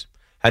fan. Just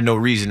had no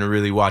reason to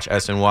really watch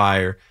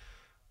SNY or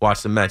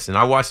watch the Mets. And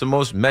I watched the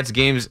most Mets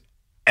games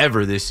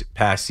ever this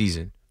past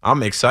season.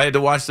 I'm excited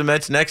to watch the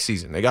Mets next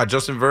season. They got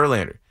Justin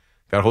Verlander,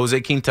 got Jose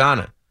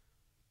Quintana.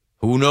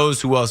 Who knows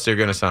who else they're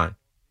going to sign?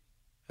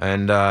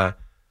 And I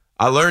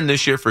learned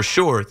this year for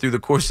sure through the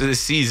course of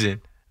this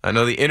season. I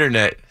know the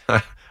internet,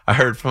 I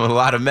heard from a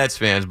lot of Mets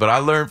fans, but I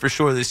learned for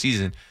sure this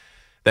season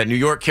that New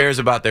York cares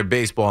about their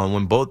baseball. And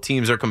when both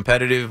teams are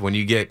competitive, when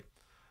you get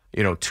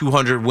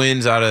 200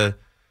 wins out of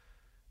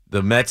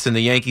the Mets and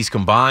the Yankees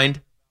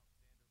combined,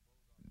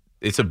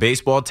 it's a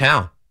baseball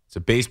town. It's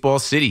a baseball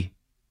city.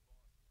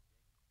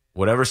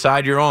 Whatever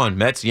side you're on,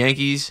 Mets,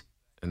 Yankees,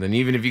 and then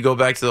even if you go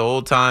back to the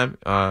old time,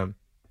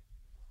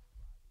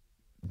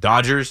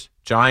 Dodgers,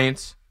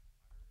 Giants,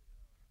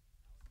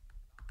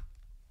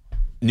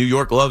 New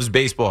York loves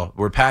baseball.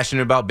 We're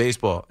passionate about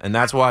baseball, and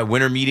that's why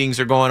winter meetings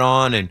are going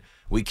on, and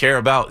we care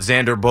about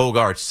Xander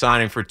Bogaerts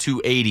signing for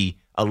 $280,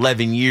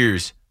 11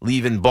 years,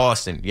 leaving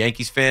Boston.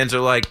 Yankees fans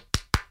are like,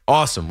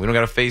 awesome. We don't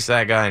got to face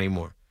that guy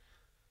anymore.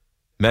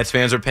 Mets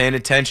fans are paying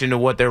attention to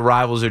what their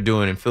rivals are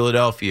doing in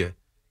Philadelphia.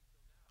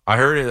 I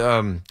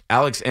heard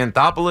Alex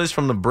Anthopoulos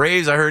from the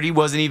Braves, I heard he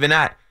wasn't even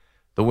at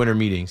the winter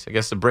meetings. I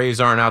guess the Braves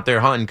aren't out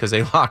there hunting because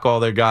they lock all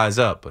their guys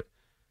up. But,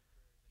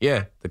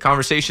 yeah, the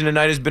conversation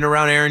tonight has been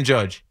around Aaron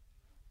Judge.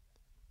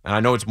 And I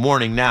know it's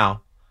morning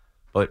now,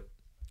 but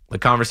the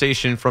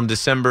conversation from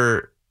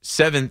December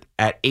 7th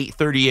at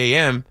 8:30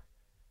 a.m.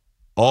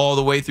 all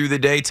the way through the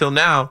day till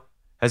now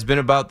has been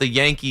about the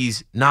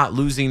Yankees not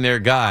losing their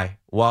guy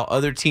while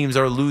other teams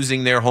are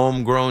losing their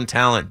homegrown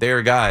talent,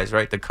 their guys,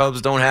 right? The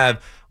Cubs don't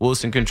have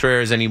Wilson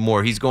Contreras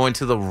anymore. He's going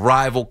to the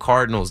rival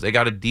Cardinals. They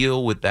got to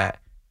deal with that.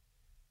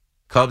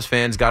 Cubs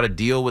fans got to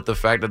deal with the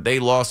fact that they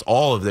lost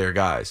all of their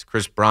guys.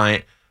 Chris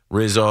Bryant,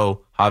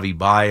 Rizzo, Javi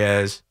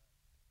Baez.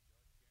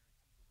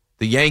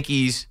 The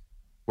Yankees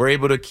were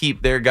able to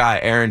keep their guy,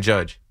 Aaron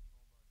Judge.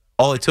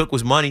 All it took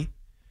was money.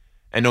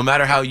 And no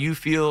matter how you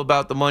feel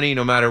about the money,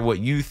 no matter what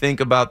you think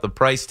about the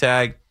price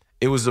tag,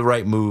 it was the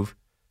right move.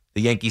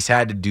 The Yankees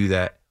had to do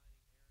that.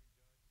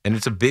 And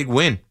it's a big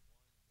win.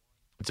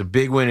 It's a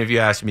big win if you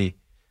ask me.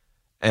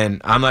 And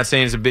I'm not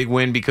saying it's a big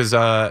win because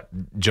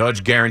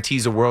Judge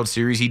guarantees a World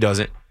Series. He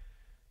doesn't.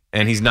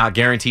 And he's not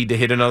guaranteed to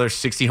hit another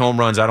 60 home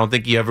runs. I don't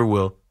think he ever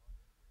will.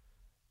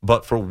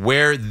 But for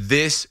where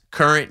this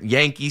current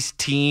Yankees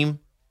team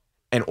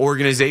and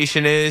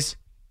organization is,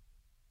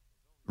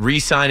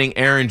 re-signing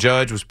Aaron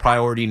Judge was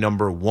priority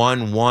number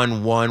 1.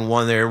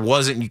 There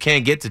wasn't, you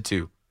can't get to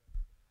 2.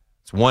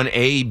 It's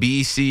 1A,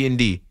 B, C, and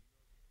D.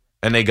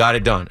 And they got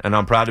it done. And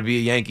I'm proud to be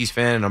a Yankees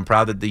fan, and I'm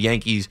proud that the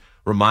Yankees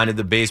reminded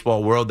the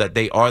baseball world that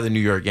they are the New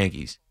York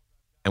Yankees.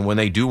 And when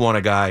they do want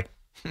a guy,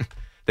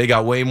 they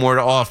got way more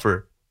to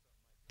offer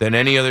than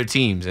any other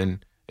teams.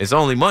 And it's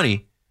only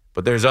money,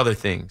 but there's other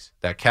things.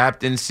 That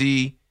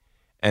captaincy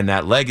and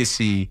that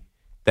legacy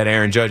that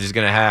Aaron Judge is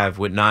going to have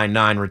with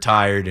 9-9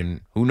 retired,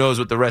 and who knows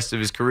what the rest of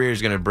his career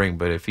is going to bring.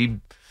 But if he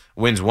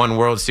wins one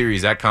World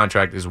Series, that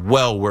contract is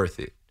well worth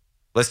it.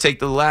 Let's take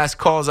the last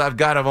calls I've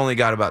got. I've only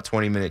got about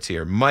 20 minutes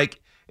here. Mike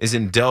is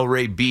in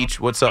Delray Beach.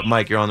 What's up,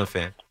 Mike? You're on the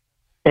Fan.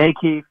 Hey,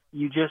 Keith,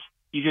 you just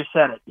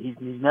said it. He's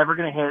never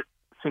going to hit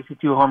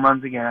 62 home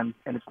runs again,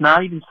 and it's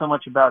not even so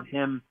much about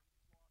him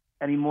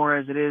anymore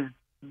as it is.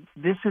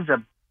 This is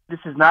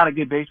not a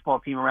good baseball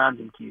team around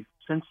him, Keith.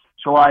 Since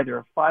July, they're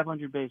a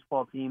 500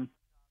 baseball team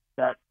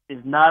that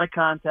is not a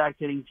contact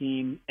hitting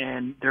team,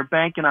 and they're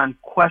banking on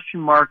question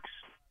marks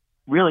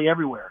really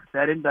everywhere.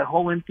 That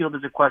whole infield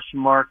is a question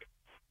mark.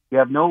 You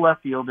have no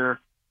left fielder.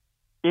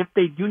 If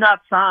they do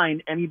not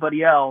sign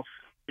anybody else,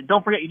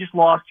 don't forget you just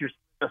lost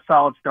a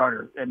solid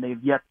starter, and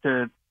they've yet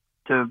to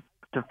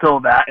fill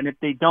that. And if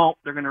they don't,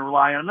 they're going to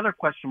rely on another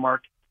question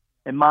mark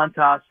in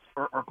Montas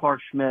or Clark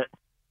Schmidt.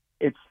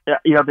 It's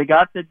they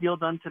got the deal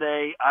done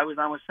today. I was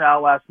on with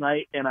Sal last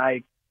night, and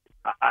I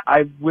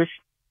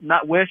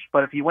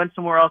but if he went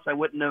somewhere else, I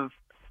wouldn't have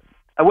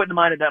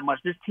minded that much.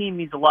 This team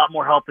needs a lot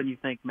more help than you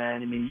think,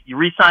 man. I mean, you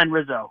re-signed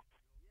Rizzo,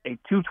 a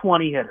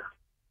 220 hitter.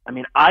 I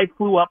mean, I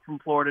flew up from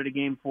Florida to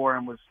Game 4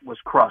 and was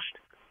crushed.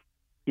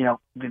 The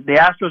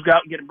Astros go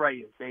out and get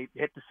Abreu. They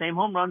hit the same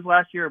home runs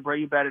last year.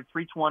 Abreu batted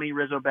 320.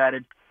 Rizzo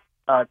batted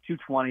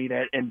 220.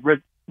 And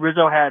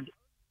Rizzo had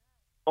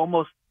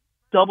almost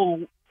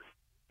double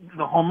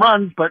the home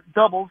runs, but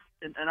doubles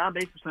and on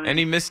base percentage. And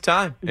he missed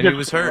time, and he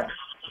was hurt.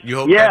 You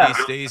hope that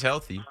he stays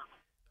healthy.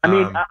 I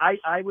mean,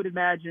 I would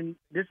imagine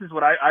this is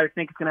what I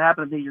think is going to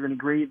happen. I think you're going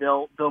to agree.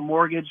 They'll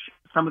mortgage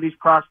some of these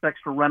prospects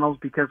for Reynolds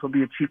because it'll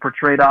be a cheaper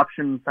trade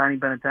option than signing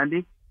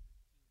Benintendi.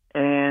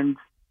 And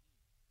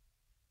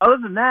other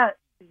than that,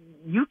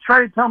 you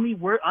try to tell me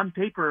we're on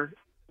paper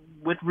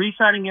with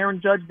re-signing Aaron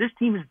Judge, this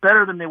team is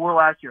better than they were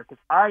last year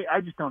because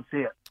I just don't see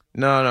it.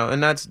 No,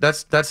 and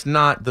that's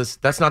not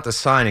the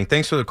signing.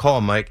 Thanks for the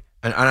call, Mike.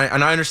 And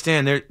I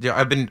understand.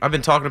 I've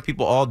been talking to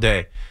people all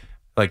day.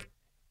 Like,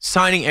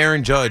 signing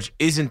Aaron Judge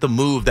isn't the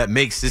move that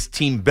makes this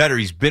team better.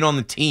 He's been on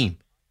the team.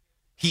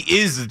 He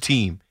is the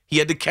team. He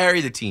had to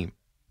carry the team.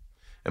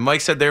 And Mike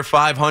said they're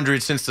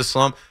 500 since the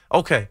slump.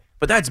 Okay,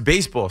 but that's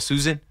baseball,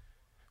 Susan.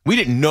 We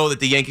didn't know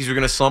that the Yankees were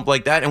going to slump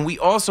like that, and we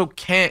also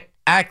can't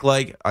act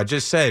like, I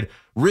just said,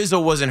 Rizzo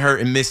wasn't hurt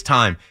and missed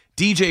time.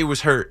 DJ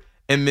was hurt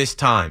and missed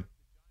time.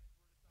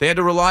 They had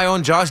to rely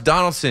on Josh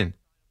Donaldson.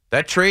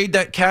 That trade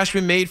that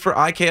Cashman made for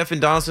IKF and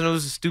Donaldson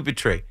was a stupid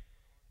trade.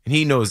 And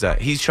he knows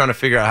that. He's trying to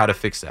figure out how to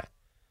fix that.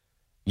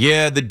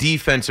 Yeah, the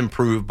defense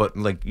improved, but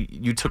like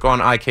you took on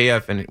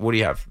IKF and what do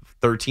you have,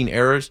 13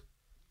 errors?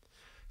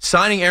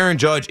 Signing Aaron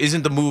Judge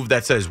isn't the move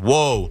that says,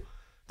 whoa,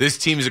 this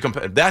team is a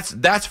competitor.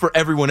 That's for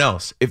everyone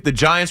else. If the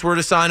Giants were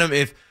to sign him,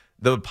 if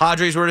the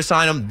Padres were to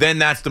sign him, then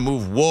that's the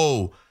move.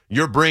 Whoa,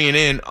 you're bringing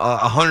in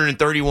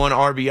 131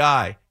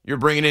 RBI. You're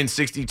bringing in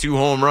 62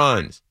 home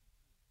runs.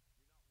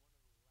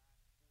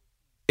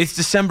 It's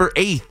December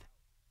 8th.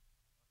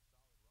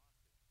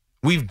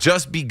 We've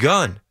just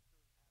begun.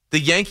 The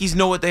Yankees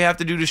know what they have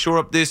to do to shore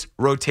up this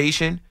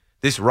rotation,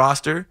 this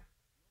roster.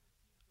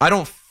 I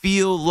don't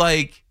feel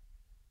like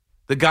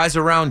the guys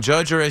around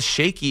Judge are as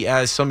shaky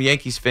as some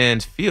Yankees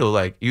fans feel.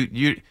 Like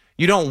you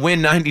don't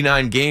win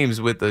 99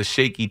 games with a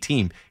shaky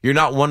team. You're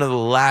not one of the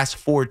last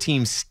 4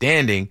 teams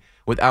standing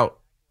without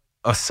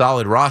a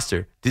solid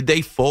roster. Did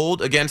they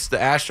fold against the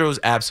Astros?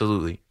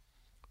 Absolutely.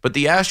 But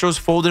the Astros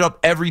folded up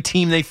every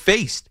team they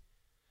faced.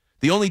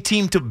 The only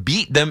team to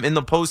beat them in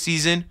the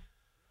postseason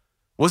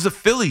was the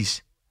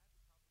Phillies.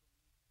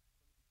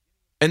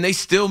 And they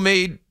still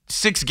made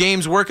 6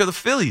 games work of the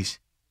Phillies.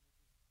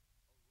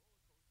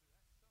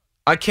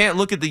 I can't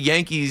look at the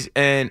Yankees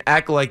and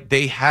act like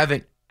they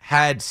haven't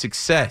had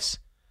success.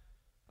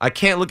 I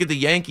can't look at the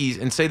Yankees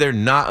and say they're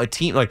not a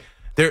team. Like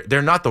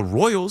they're not the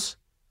Royals.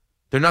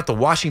 They're not the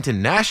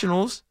Washington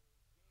Nationals.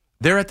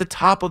 They're at the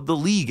top of the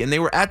league, and they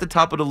were at the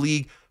top of the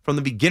league from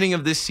the beginning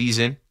of this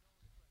season,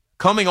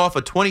 coming off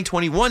a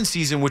 2021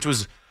 season, which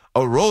was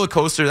a roller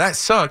coaster. That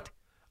sucked.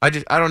 I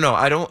don't know.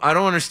 I don't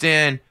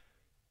understand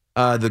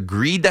the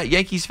greed that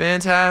Yankees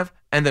fans have,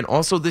 and then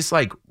also this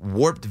like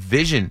warped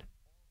vision.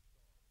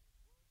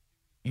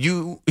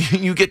 You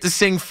get to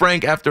sing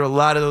Frank after a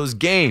lot of those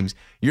games.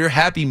 You're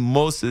happy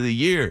most of the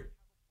year.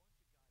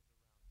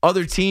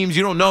 Other teams,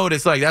 you don't know what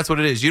it's like. That's what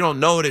it is. You don't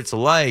know what it's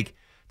like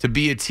to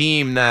be a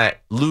team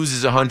that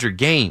loses 100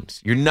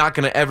 games. You're not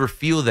going to ever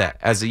feel that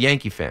as a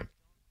Yankee fan.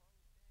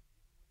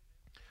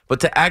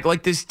 But to act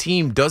like this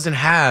team doesn't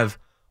have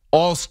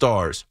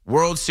all-stars,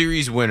 World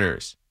Series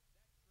winners,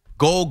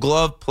 Gold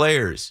Glove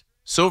players,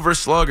 Silver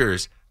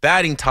Sluggers,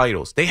 batting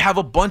titles. They have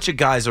a bunch of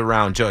guys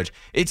around Judge.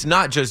 It's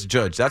not just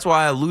Judge. That's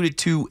why I alluded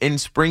to in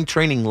spring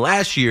training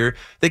last year,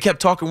 they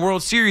kept talking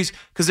World Series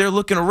because they're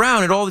looking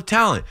around at all the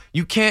talent.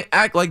 You can't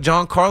act like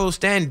Giancarlo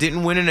Stanton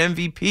didn't win an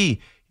MVP.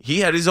 He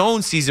had his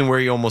own season where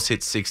he almost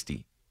hit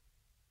 60.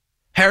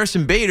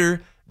 Harrison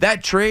Bader,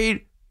 that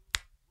trade,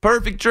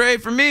 perfect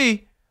trade for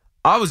me.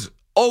 I was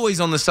always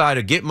on the side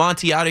of get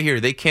Monty out of here.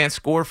 They can't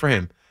score for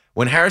him.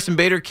 When Harrison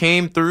Bader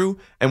came through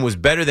and was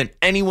better than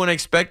anyone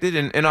expected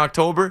in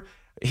October,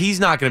 he's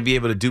not going to be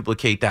able to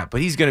duplicate that, but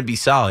he's going to be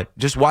solid.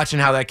 Just watching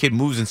how that kid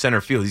moves in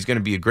center field, he's going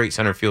to be a great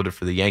center fielder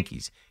for the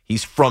Yankees.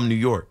 He's from New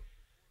York.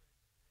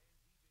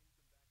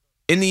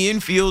 In the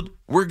infield,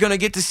 we're going to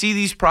get to see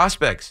these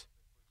prospects.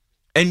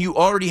 And you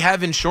already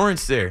have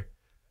insurance there.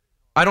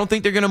 I don't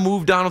think they're going to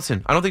move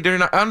Donaldson. I don't think they're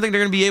going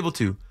to be able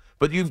to.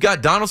 But you've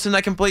got Donaldson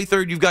that can play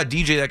third. You've got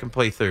DJ that can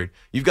play third.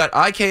 You've got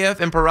IKF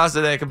and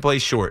Peraza that can play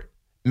short.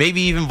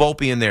 Maybe even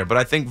Volpe in there. But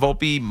I think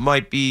Volpe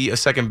might be a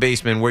second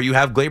baseman where you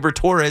have Gleyber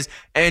Torres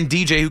and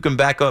DJ who can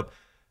back up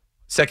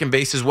second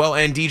base as well,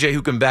 and DJ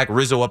who can back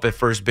Rizzo up at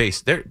first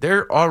base.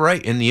 They're all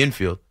right in the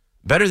infield.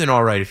 Better than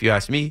all right, if you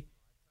ask me.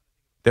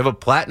 They have a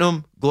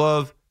platinum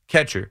glove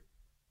catcher.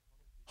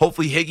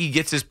 Hopefully Higgy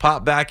gets his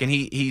pop back and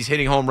he's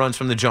hitting home runs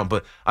from the jump.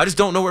 But I just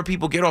don't know where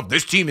people get off.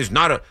 This team is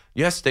not a...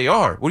 Yes, they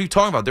are. What are you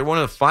talking about? They're one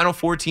of the final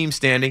 4 teams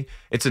standing.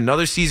 It's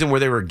another season where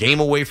they were a game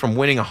away from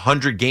winning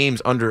 100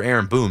 games under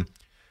Aaron Boone.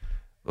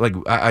 Like,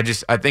 I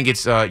think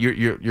it's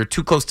you're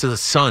too close to the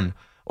sun.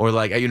 Or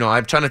like,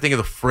 I'm trying to think of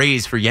the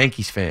phrase for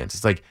Yankees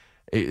fans.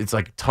 It's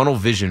like tunnel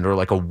vision or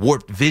like a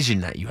warped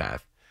vision that you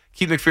have.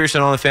 Keith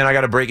McPherson on the Fan. I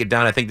got to break it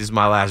down. I think this is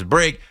my last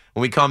break.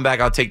 When we come back,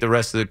 I'll take the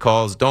rest of the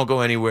calls. Don't go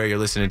anywhere. You're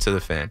listening to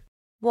The Fan.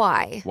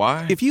 Why?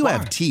 If you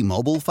have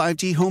T-Mobile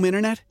 5G home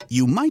internet,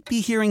 you might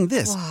be hearing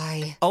this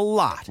Why? a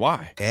lot.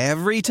 Why?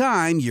 Every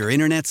time your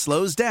internet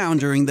slows down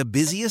during the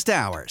busiest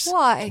hours.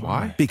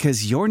 Why?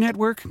 Because your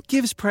network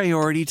gives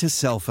priority to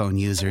cell phone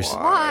users.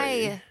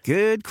 Why?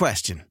 Good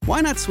question.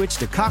 Why not switch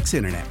to Cox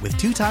Internet with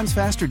 2 times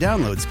faster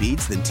download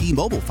speeds than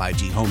T-Mobile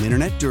 5G home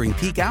internet during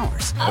peak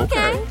hours?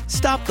 Okay.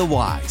 Stop the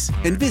whys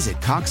and visit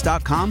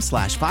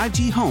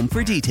cox.com/5G home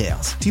for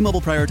details.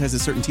 T-Mobile prioritizes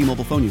certain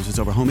T-Mobile phone users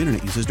over home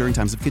internet users during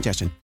times of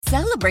congestion.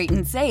 Celebrate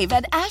and save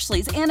at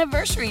Ashley's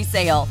Anniversary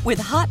Sale. With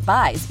Hot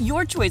Buys,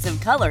 your choice of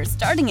colors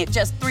starting at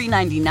just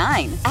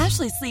 $3.99.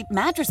 Ashley Sleep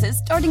mattresses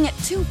starting at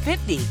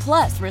 $2.50.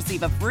 Plus,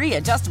 receive a free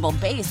adjustable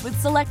base with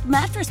select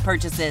mattress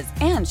purchases.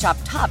 And shop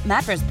top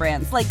mattress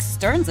brands like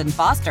Stearns &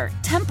 Foster,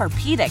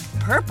 Tempur-Pedic,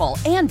 Purple,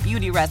 and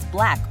Beautyrest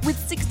Black with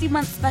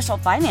 60-month special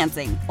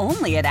financing.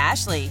 Only at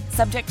Ashley.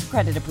 Subject to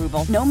credit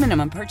approval. No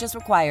minimum purchase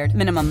required.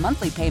 Minimum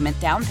monthly payment,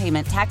 down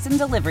payment, tax, and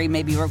delivery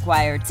may be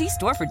required. See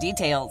store for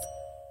details.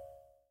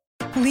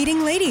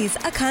 Leading Ladies,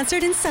 a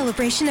concert in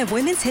celebration of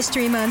Women's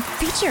History Month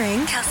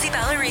featuring Kelsey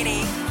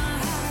Ballerini,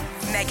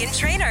 Meghan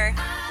Trainor,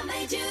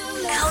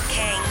 Elle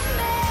King,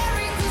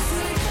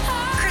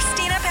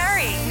 Christina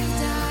Perri.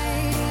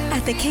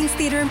 At the King's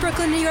Theater in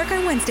Brooklyn, New York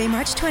on Wednesday,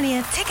 March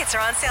 20th. Tickets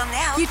are on sale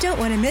now. You don't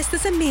want to miss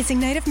this amazing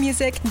night of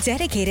music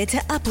dedicated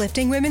to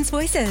uplifting women's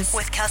voices.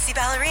 With Kelsey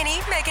Ballerini,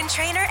 Meghan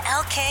Trainor,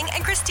 Elle King,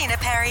 and Christina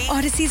Perri.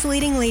 Odyssey's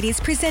Leading Ladies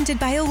presented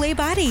by Olay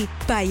Body.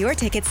 Buy your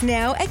tickets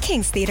now at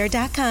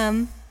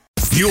kingstheater.com.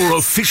 Your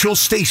official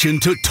station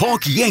to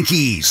talk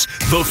Yankees.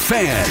 The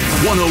Fan,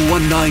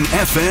 101.9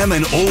 FM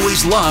and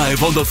always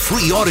live on the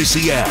free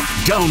Odyssey app.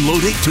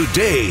 Download it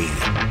today.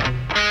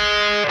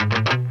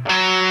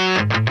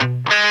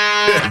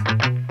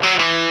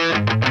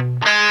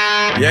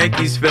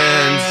 Yankees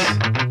fans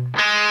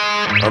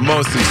are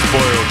mostly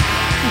spoiled.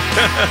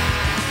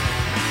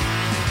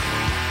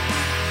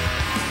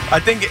 I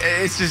think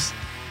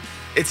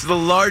it's the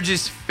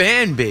largest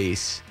fan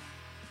base.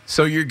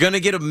 So you're going to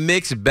get a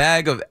mixed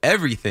bag of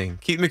everything.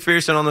 Keith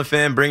McPherson on the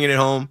Fan, bringing it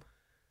home.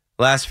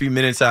 Last few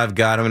minutes I've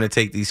got, I'm going to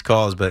take these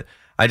calls. But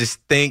I just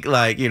think,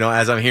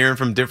 as I'm hearing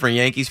from different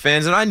Yankees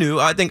fans, and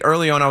I think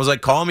early on I was like,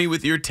 call me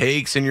with your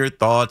takes and your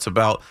thoughts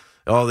about,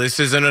 this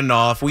isn't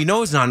enough. We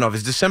know it's not enough.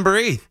 It's December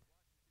 8th.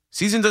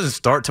 Season doesn't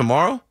start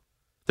tomorrow.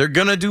 They're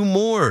going to do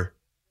more.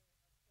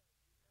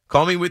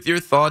 Call me with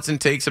your thoughts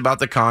and takes about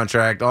the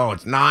contract.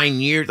 It's 9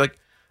 years.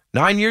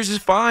 9 years is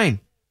fine.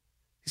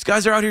 These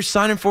guys are out here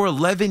signing for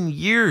 11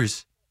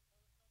 years.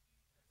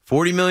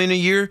 $40 million a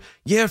year?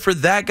 Yeah, for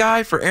that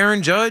guy, for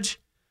Aaron Judge,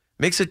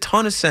 makes a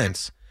ton of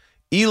sense.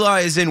 Eli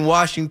is in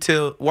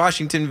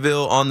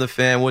Washingtonville on the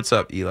Fan. What's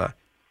up, Eli?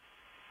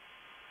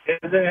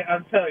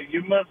 I'm telling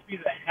you, you must be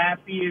the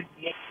happiest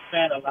Yankee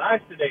fan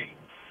alive today.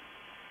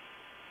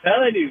 I'm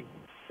telling you.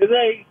 It's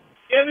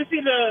you ever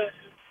seen a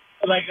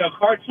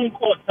cartoon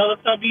called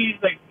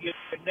Teletubbies? Your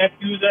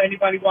nephews or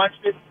anybody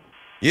watched it?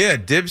 Yeah,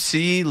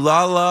 Dipsy,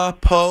 Lala,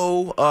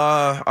 Poe.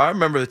 I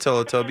remember the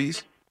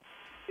Teletubbies.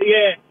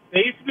 Yeah,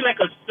 they used to be like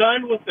a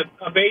son with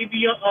a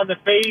baby on the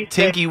face.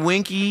 Tinky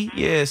Winky.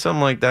 Yeah,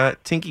 something like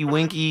that. Tinky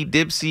Winky,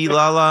 Dipsy,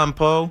 Lala, and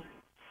Poe.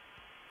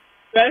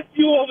 That's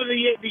you over the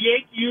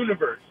Yankee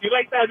universe. You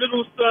like that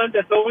little son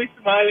that's always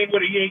smiling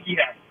with a Yankee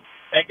hat.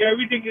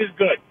 Everything is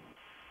good.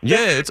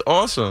 Yeah, it's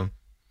awesome.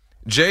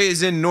 Jay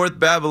is in North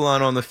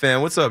Babylon on the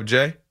Fan. What's up,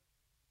 Jay?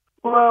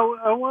 Well,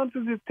 I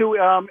wanted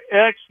to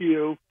ask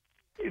you,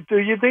 do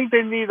you think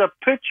they need a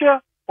pitcher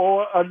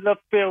or a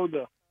left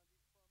fielder?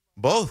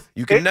 Both.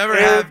 You can never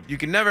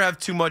have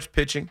too much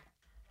pitching.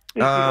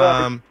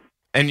 And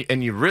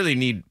you really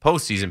need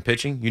postseason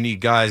pitching. You need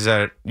guys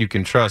that you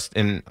can trust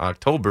in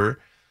October.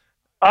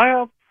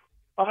 I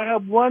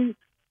have one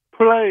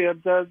player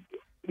that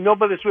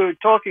nobody's really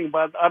talking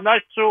about. I'm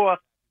not sure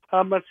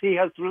how much he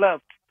has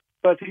left,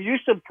 but he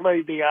used to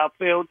play the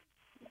outfield,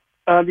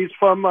 and he's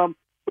from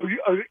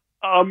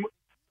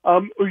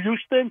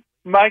Houston.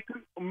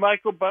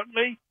 Michael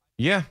Brantley.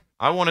 Yeah,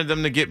 I wanted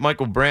them to get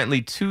Michael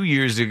Brantley 2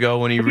 years ago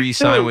when he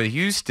re-signed with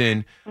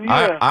Houston.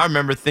 Yeah. I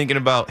remember thinking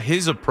about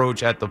his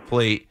approach at the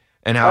plate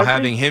and how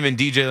having him and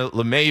DJ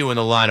LeMahieu in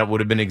the lineup would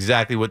have been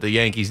exactly what the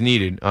Yankees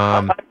needed.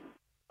 I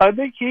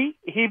think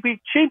he'd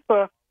be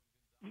cheaper.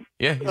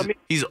 Yeah,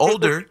 he's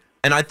older,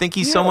 and I think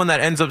he's someone that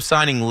ends up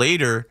signing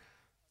later.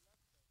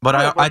 But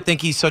I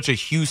think he's such a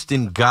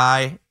Houston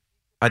guy.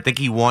 I think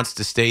he wants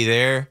to stay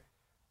there.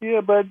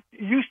 Yeah, but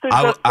Houston.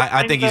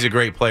 I think he's a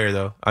great player,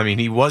 though. I mean,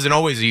 he wasn't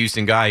always a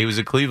Houston guy. He was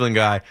a Cleveland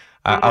guy.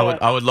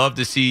 I would love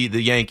to see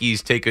the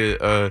Yankees take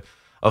a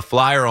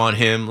flyer on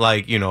him,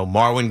 like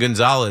Marwin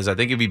Gonzalez. I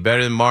think it'd be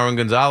better than Marwin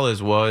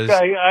Gonzalez was. Yeah,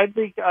 I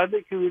think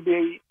he would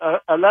be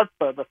a lot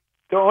better.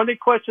 The only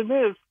question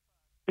is,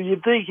 do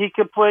you think he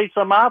could play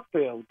some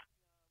outfield?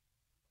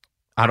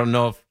 I don't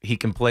know if he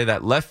can play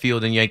that left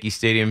field in Yankee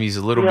Stadium. He's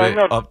a little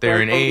bit up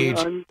there in age.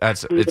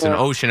 It's an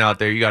ocean out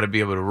there. You got to be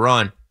able to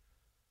run.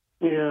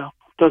 Yeah,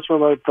 that's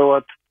what I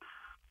thought.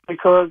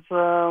 Because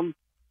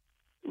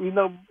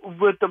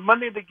with the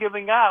money they're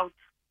giving out,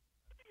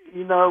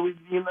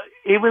 even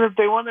if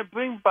they want to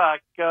bring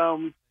back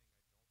the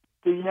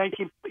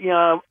Yankee,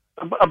 a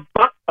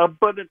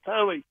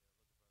Botticelli,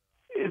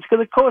 it's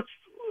going to cost.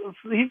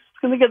 He's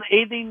going to get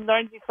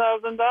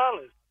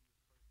 $80,000-$90,000.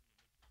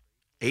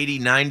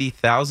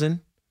 $80,000-$90,000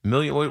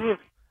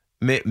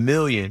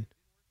 million.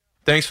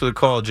 Thanks for the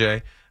call,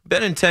 Jay.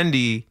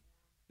 Benintendi.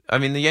 I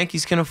mean, the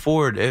Yankees can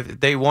afford. If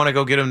they want to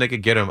go get him, they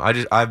could get him.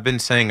 I've been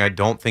saying I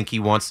don't think he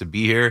wants to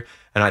be here,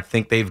 and I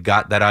think they've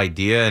got that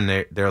idea,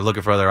 and they're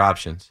looking for other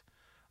options.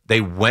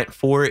 They went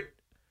for it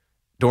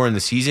during the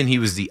season. He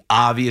was the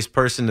obvious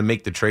person to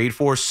make the trade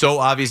for, so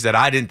obvious that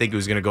I didn't think it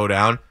was going to go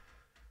down,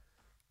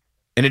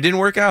 and it didn't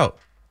work out.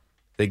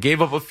 They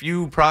gave up a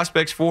few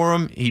prospects for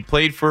him. He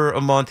played for a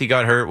month. He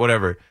got hurt,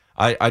 whatever.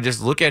 I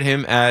just look at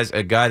him as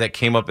a guy that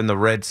came up in the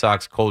Red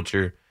Sox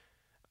culture.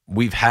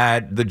 We've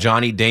had the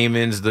Johnny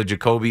Damons, the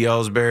Jacoby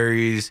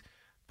Ellsburys,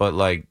 but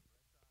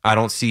I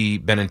don't see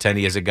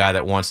Benintendi as a guy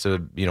that wants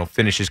to,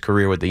 finish his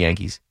career with the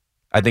Yankees.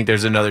 I think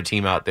there's another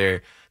team out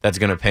there that's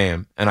going to pay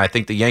him, and I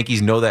think the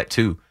Yankees know that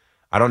too.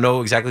 I don't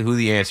know exactly who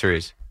the answer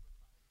is.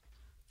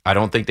 I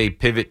don't think they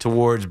pivot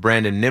towards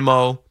Brandon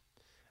Nimmo.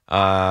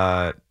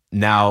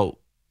 Now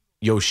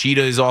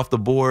Yoshida is off the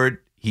board.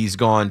 He's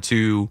gone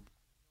to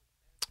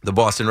the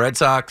Boston Red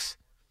Sox.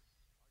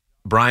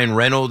 Brian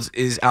Reynolds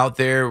is out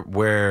there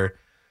where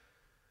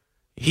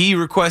he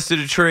requested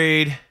a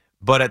trade,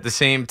 but at the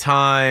same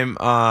time,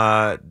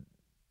 the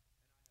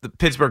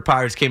Pittsburgh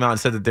Pirates came out and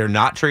said that they're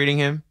not trading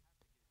him.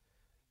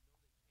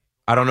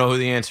 I don't know who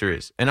the answer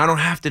is, and I don't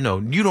have to know.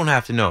 You don't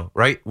have to know,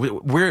 right?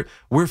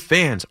 We're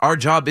fans. Our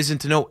job isn't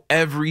to know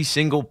every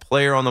single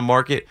player on the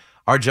market.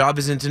 Our job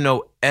isn't to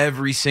know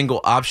every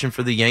single option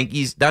for the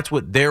Yankees. That's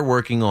what they're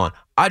working on.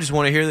 I just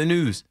want to hear the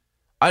news.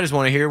 I just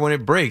want to hear when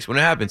it breaks, when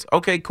it happens.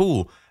 Okay,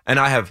 cool. And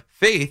I have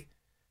faith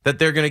that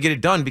they're going to get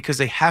it done because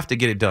they have to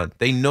get it done.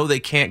 They know they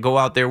can't go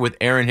out there with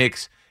Aaron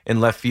Hicks in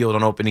left field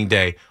on opening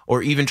day,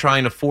 or even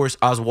trying to force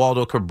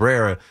Oswaldo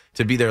Cabrera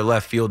to be their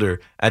left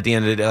fielder at the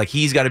end of the day.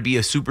 He's got to be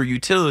a super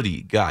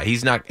utility guy.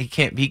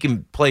 He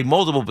can play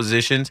multiple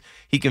positions.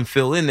 He can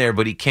fill in there,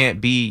 but he can't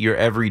be your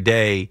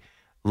everyday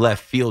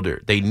left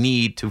fielder. They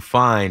need to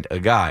find a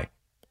guy.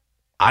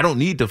 I don't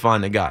need to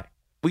find a guy.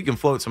 We can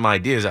float some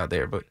ideas out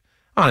there, but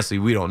honestly,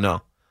 we don't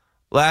know.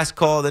 Last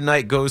call of the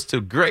night goes to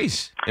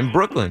Grace in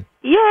Brooklyn.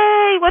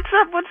 Yay! What's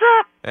up?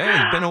 Hey,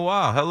 it's been a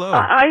while. Hello.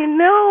 I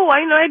know.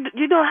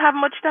 You don't have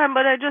much time,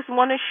 but I just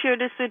want to share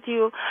this with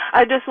you.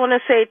 I just want to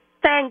say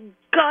thank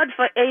God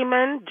for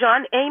Heyman.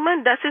 John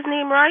Heyman, that's his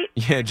name, right?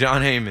 Yeah,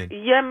 John Heyman.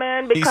 Yeah,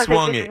 man. Because he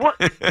swung it.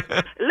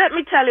 Let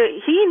me tell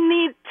you, he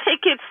needs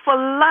tickets for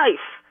life.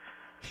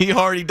 He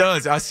already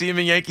does. I see him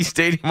in Yankee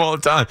Stadium all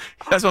the time.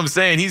 That's what I'm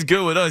saying. He's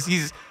good with us.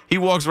 He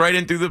walks right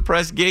in through the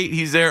press gate.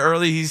 He's there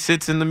early. He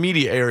sits in the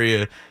media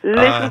area.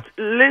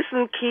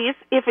 Listen, Keith.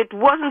 If it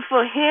wasn't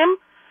for him,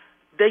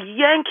 the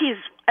Yankees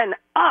and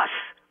us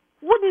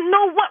wouldn't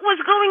know what was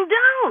going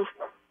down.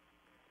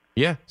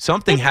 Yeah,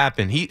 something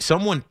happened.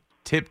 Someone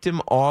tipped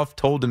him off,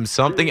 told him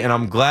something, and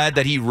I'm glad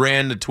that he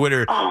ran to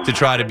Twitter to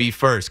try to be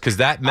first, because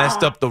that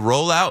messed up the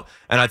rollout,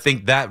 and I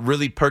think that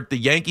really perked the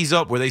Yankees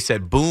up, where they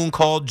said Boone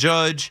called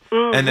Judge,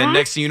 and then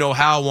next thing you know,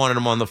 Hal wanted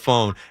him on the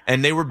phone,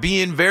 and they were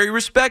being very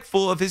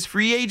respectful of his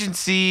free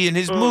agency and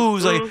his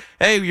moves, like,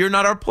 hey, you're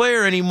not our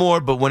player anymore,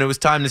 but when it was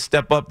time to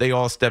step up, they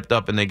all stepped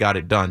up and they got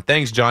it done.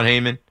 Thanks, John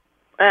Heyman.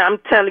 I'm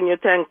telling you,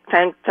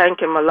 thank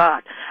him a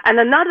lot. And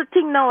another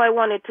thing now I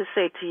wanted to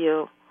say to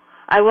you,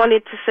 I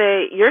wanted to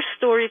say your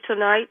story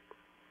tonight,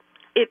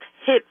 it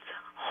hits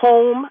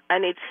home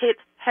and it hits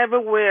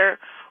everywhere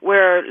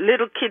where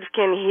little kids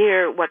can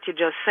hear what you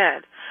just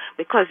said.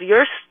 Because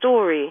your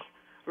story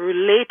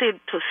related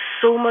to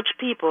so much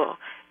people,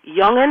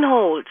 young and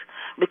old,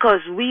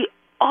 because we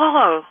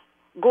all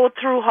go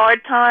through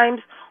hard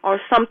times, or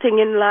something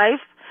in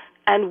life,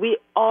 and we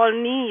all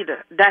need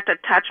that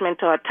attachment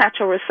to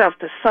attach ourselves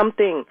to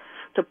something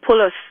to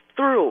pull us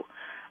through.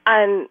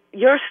 And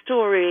your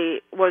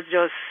story was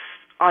just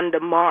on the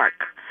mark.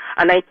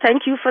 And I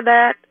thank you for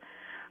that.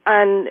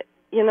 And,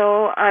 you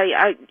know,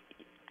 I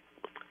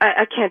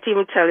can't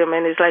even tell you,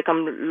 man. It's like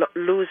I'm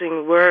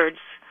losing words.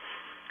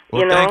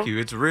 Well, you know? Thank you.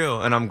 It's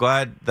real, and I'm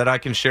glad that I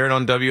can share it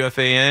on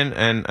WFAN,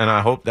 and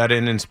I hope that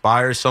it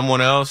inspires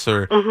someone else,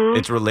 or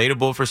it's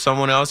relatable for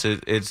someone else.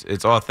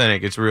 It's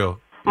authentic. It's real.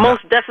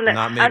 Most definitely.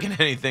 Not making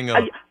anything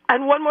up.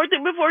 And one more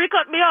thing before you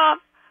cut me off.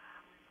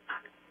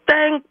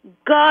 Thank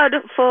God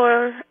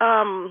for,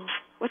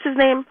 what's his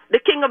name? The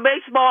king of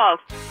baseball.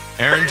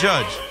 Aaron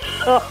Judge.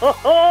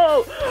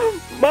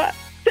 But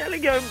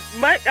telling you,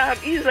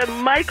 he's a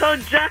Michael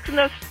Jackson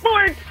of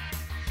sports.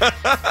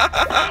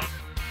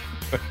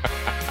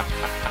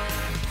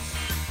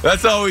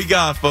 That's all we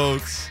got,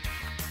 folks.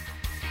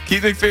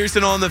 Keith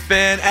McPherson on the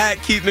Fan, at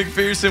Keith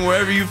McPherson,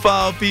 wherever you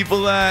follow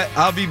people at.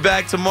 I'll be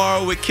back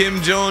tomorrow with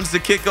Kim Jones to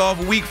kick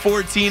off Week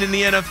 14 in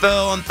the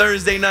NFL on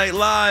Thursday Night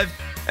Live.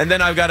 And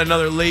then I've got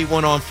another late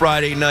one on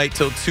Friday night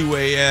till 2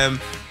 a.m.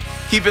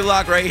 Keep it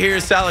locked right here.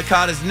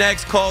 Salicata's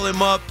next. Call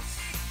him up.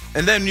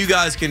 And then you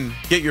guys can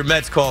get your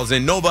Mets calls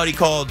in. Nobody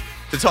called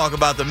to talk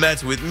about the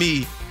Mets with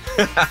me.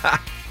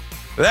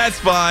 That's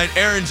fine.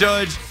 Aaron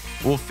Judge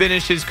will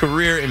finish his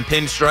career in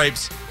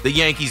pinstripes. The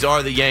Yankees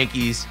are the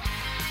Yankees,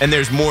 and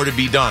there's more to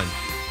be done.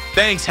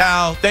 Thanks,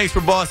 Hal. Thanks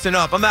for bossing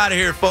up. I'm out of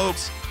here,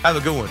 folks. Have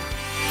a good one.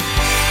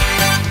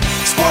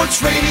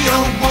 Sports Radio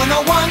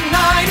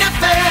 101.9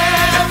 FM.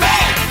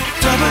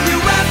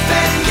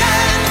 WFAN,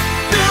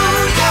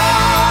 New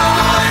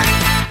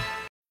York.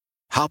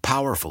 How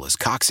powerful is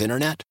Cox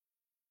Internet?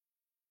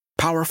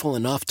 Powerful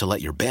enough to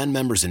let your band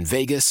members in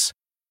Vegas,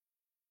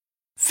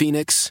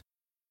 Phoenix,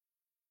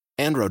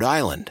 and Rhode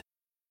Island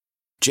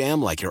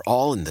jam like you're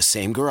all in the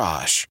same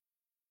garage.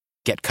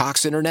 Get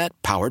Cox Internet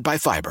powered by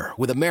fiber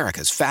with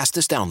America's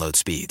fastest download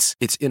speeds.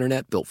 It's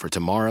internet built for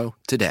tomorrow,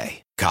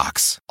 today.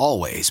 Cox,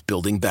 always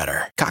building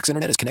better. Cox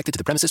Internet is connected to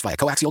the premises via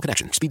coaxial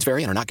connection. Speeds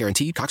vary and are not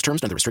guaranteed. Cox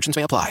terms and other restrictions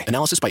may apply.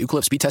 Analysis by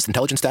Ookla Speed Test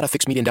Intelligence Data.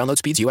 Fixed median download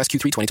speeds. US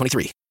Q3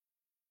 2023.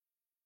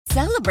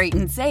 Celebrate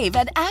and save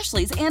at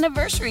Ashley's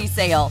Anniversary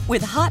Sale.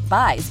 With Hot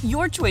Buys,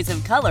 your choice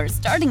of colors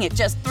starting at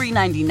just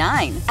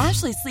 $3.99.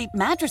 Ashley Sleep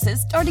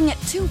mattresses starting at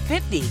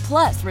 $2.50.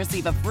 Plus,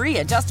 receive a free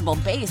adjustable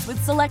base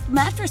with select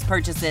mattress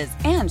purchases.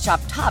 And shop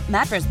top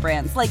mattress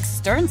brands like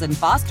Stearns &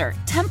 Foster,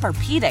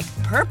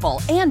 Tempur-Pedic,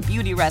 Purple, and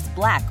Beautyrest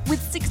Black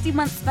with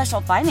 60-month special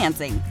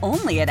financing.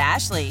 Only at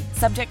Ashley.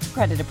 Subject to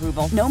credit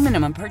approval. No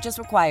minimum purchase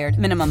required.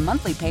 Minimum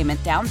monthly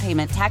payment, down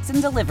payment, tax,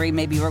 and delivery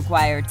may be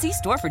required. See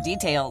store for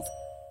details.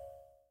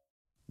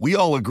 We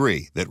all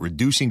agree that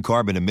reducing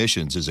carbon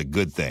emissions is a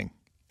good thing.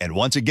 And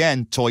once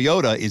again,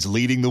 Toyota is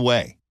leading the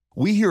way.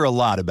 We hear a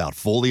lot about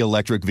fully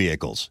electric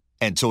vehicles,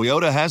 and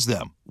Toyota has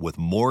them, with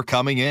more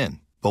coming in.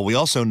 But we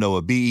also know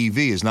a BEV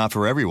is not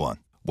for everyone,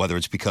 whether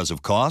it's because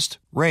of cost,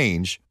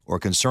 range, or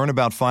concern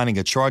about finding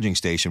a charging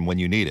station when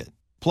you need it.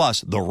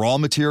 Plus, the raw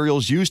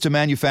materials used to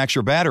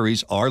manufacture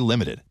batteries are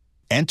limited.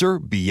 Enter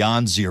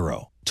Beyond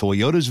Zero,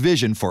 Toyota's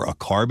vision for a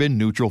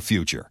carbon-neutral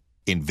future.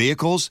 In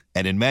vehicles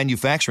and in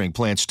manufacturing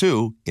plants,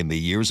 too, in the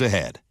years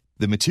ahead.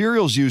 The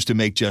materials used to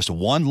make just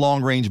one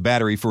long-range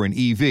battery for an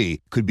EV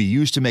could be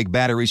used to make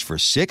batteries for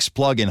 6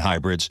 plug-in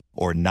hybrids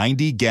or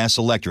 90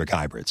 gas-electric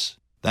hybrids.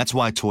 That's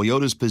why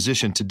Toyota's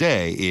position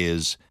today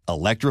is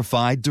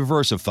electrified,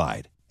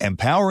 diversified,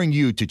 empowering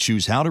you to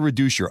choose how to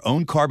reduce your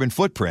own carbon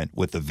footprint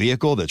with the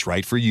vehicle that's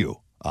right for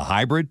you, a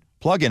hybrid,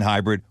 plug-in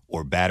hybrid,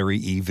 or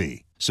battery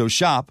EV. So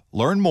shop,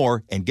 learn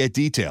more, and get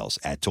details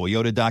at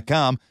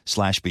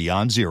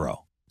toyota.com/beyond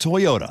zero.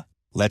 Toyota,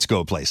 let's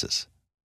go places.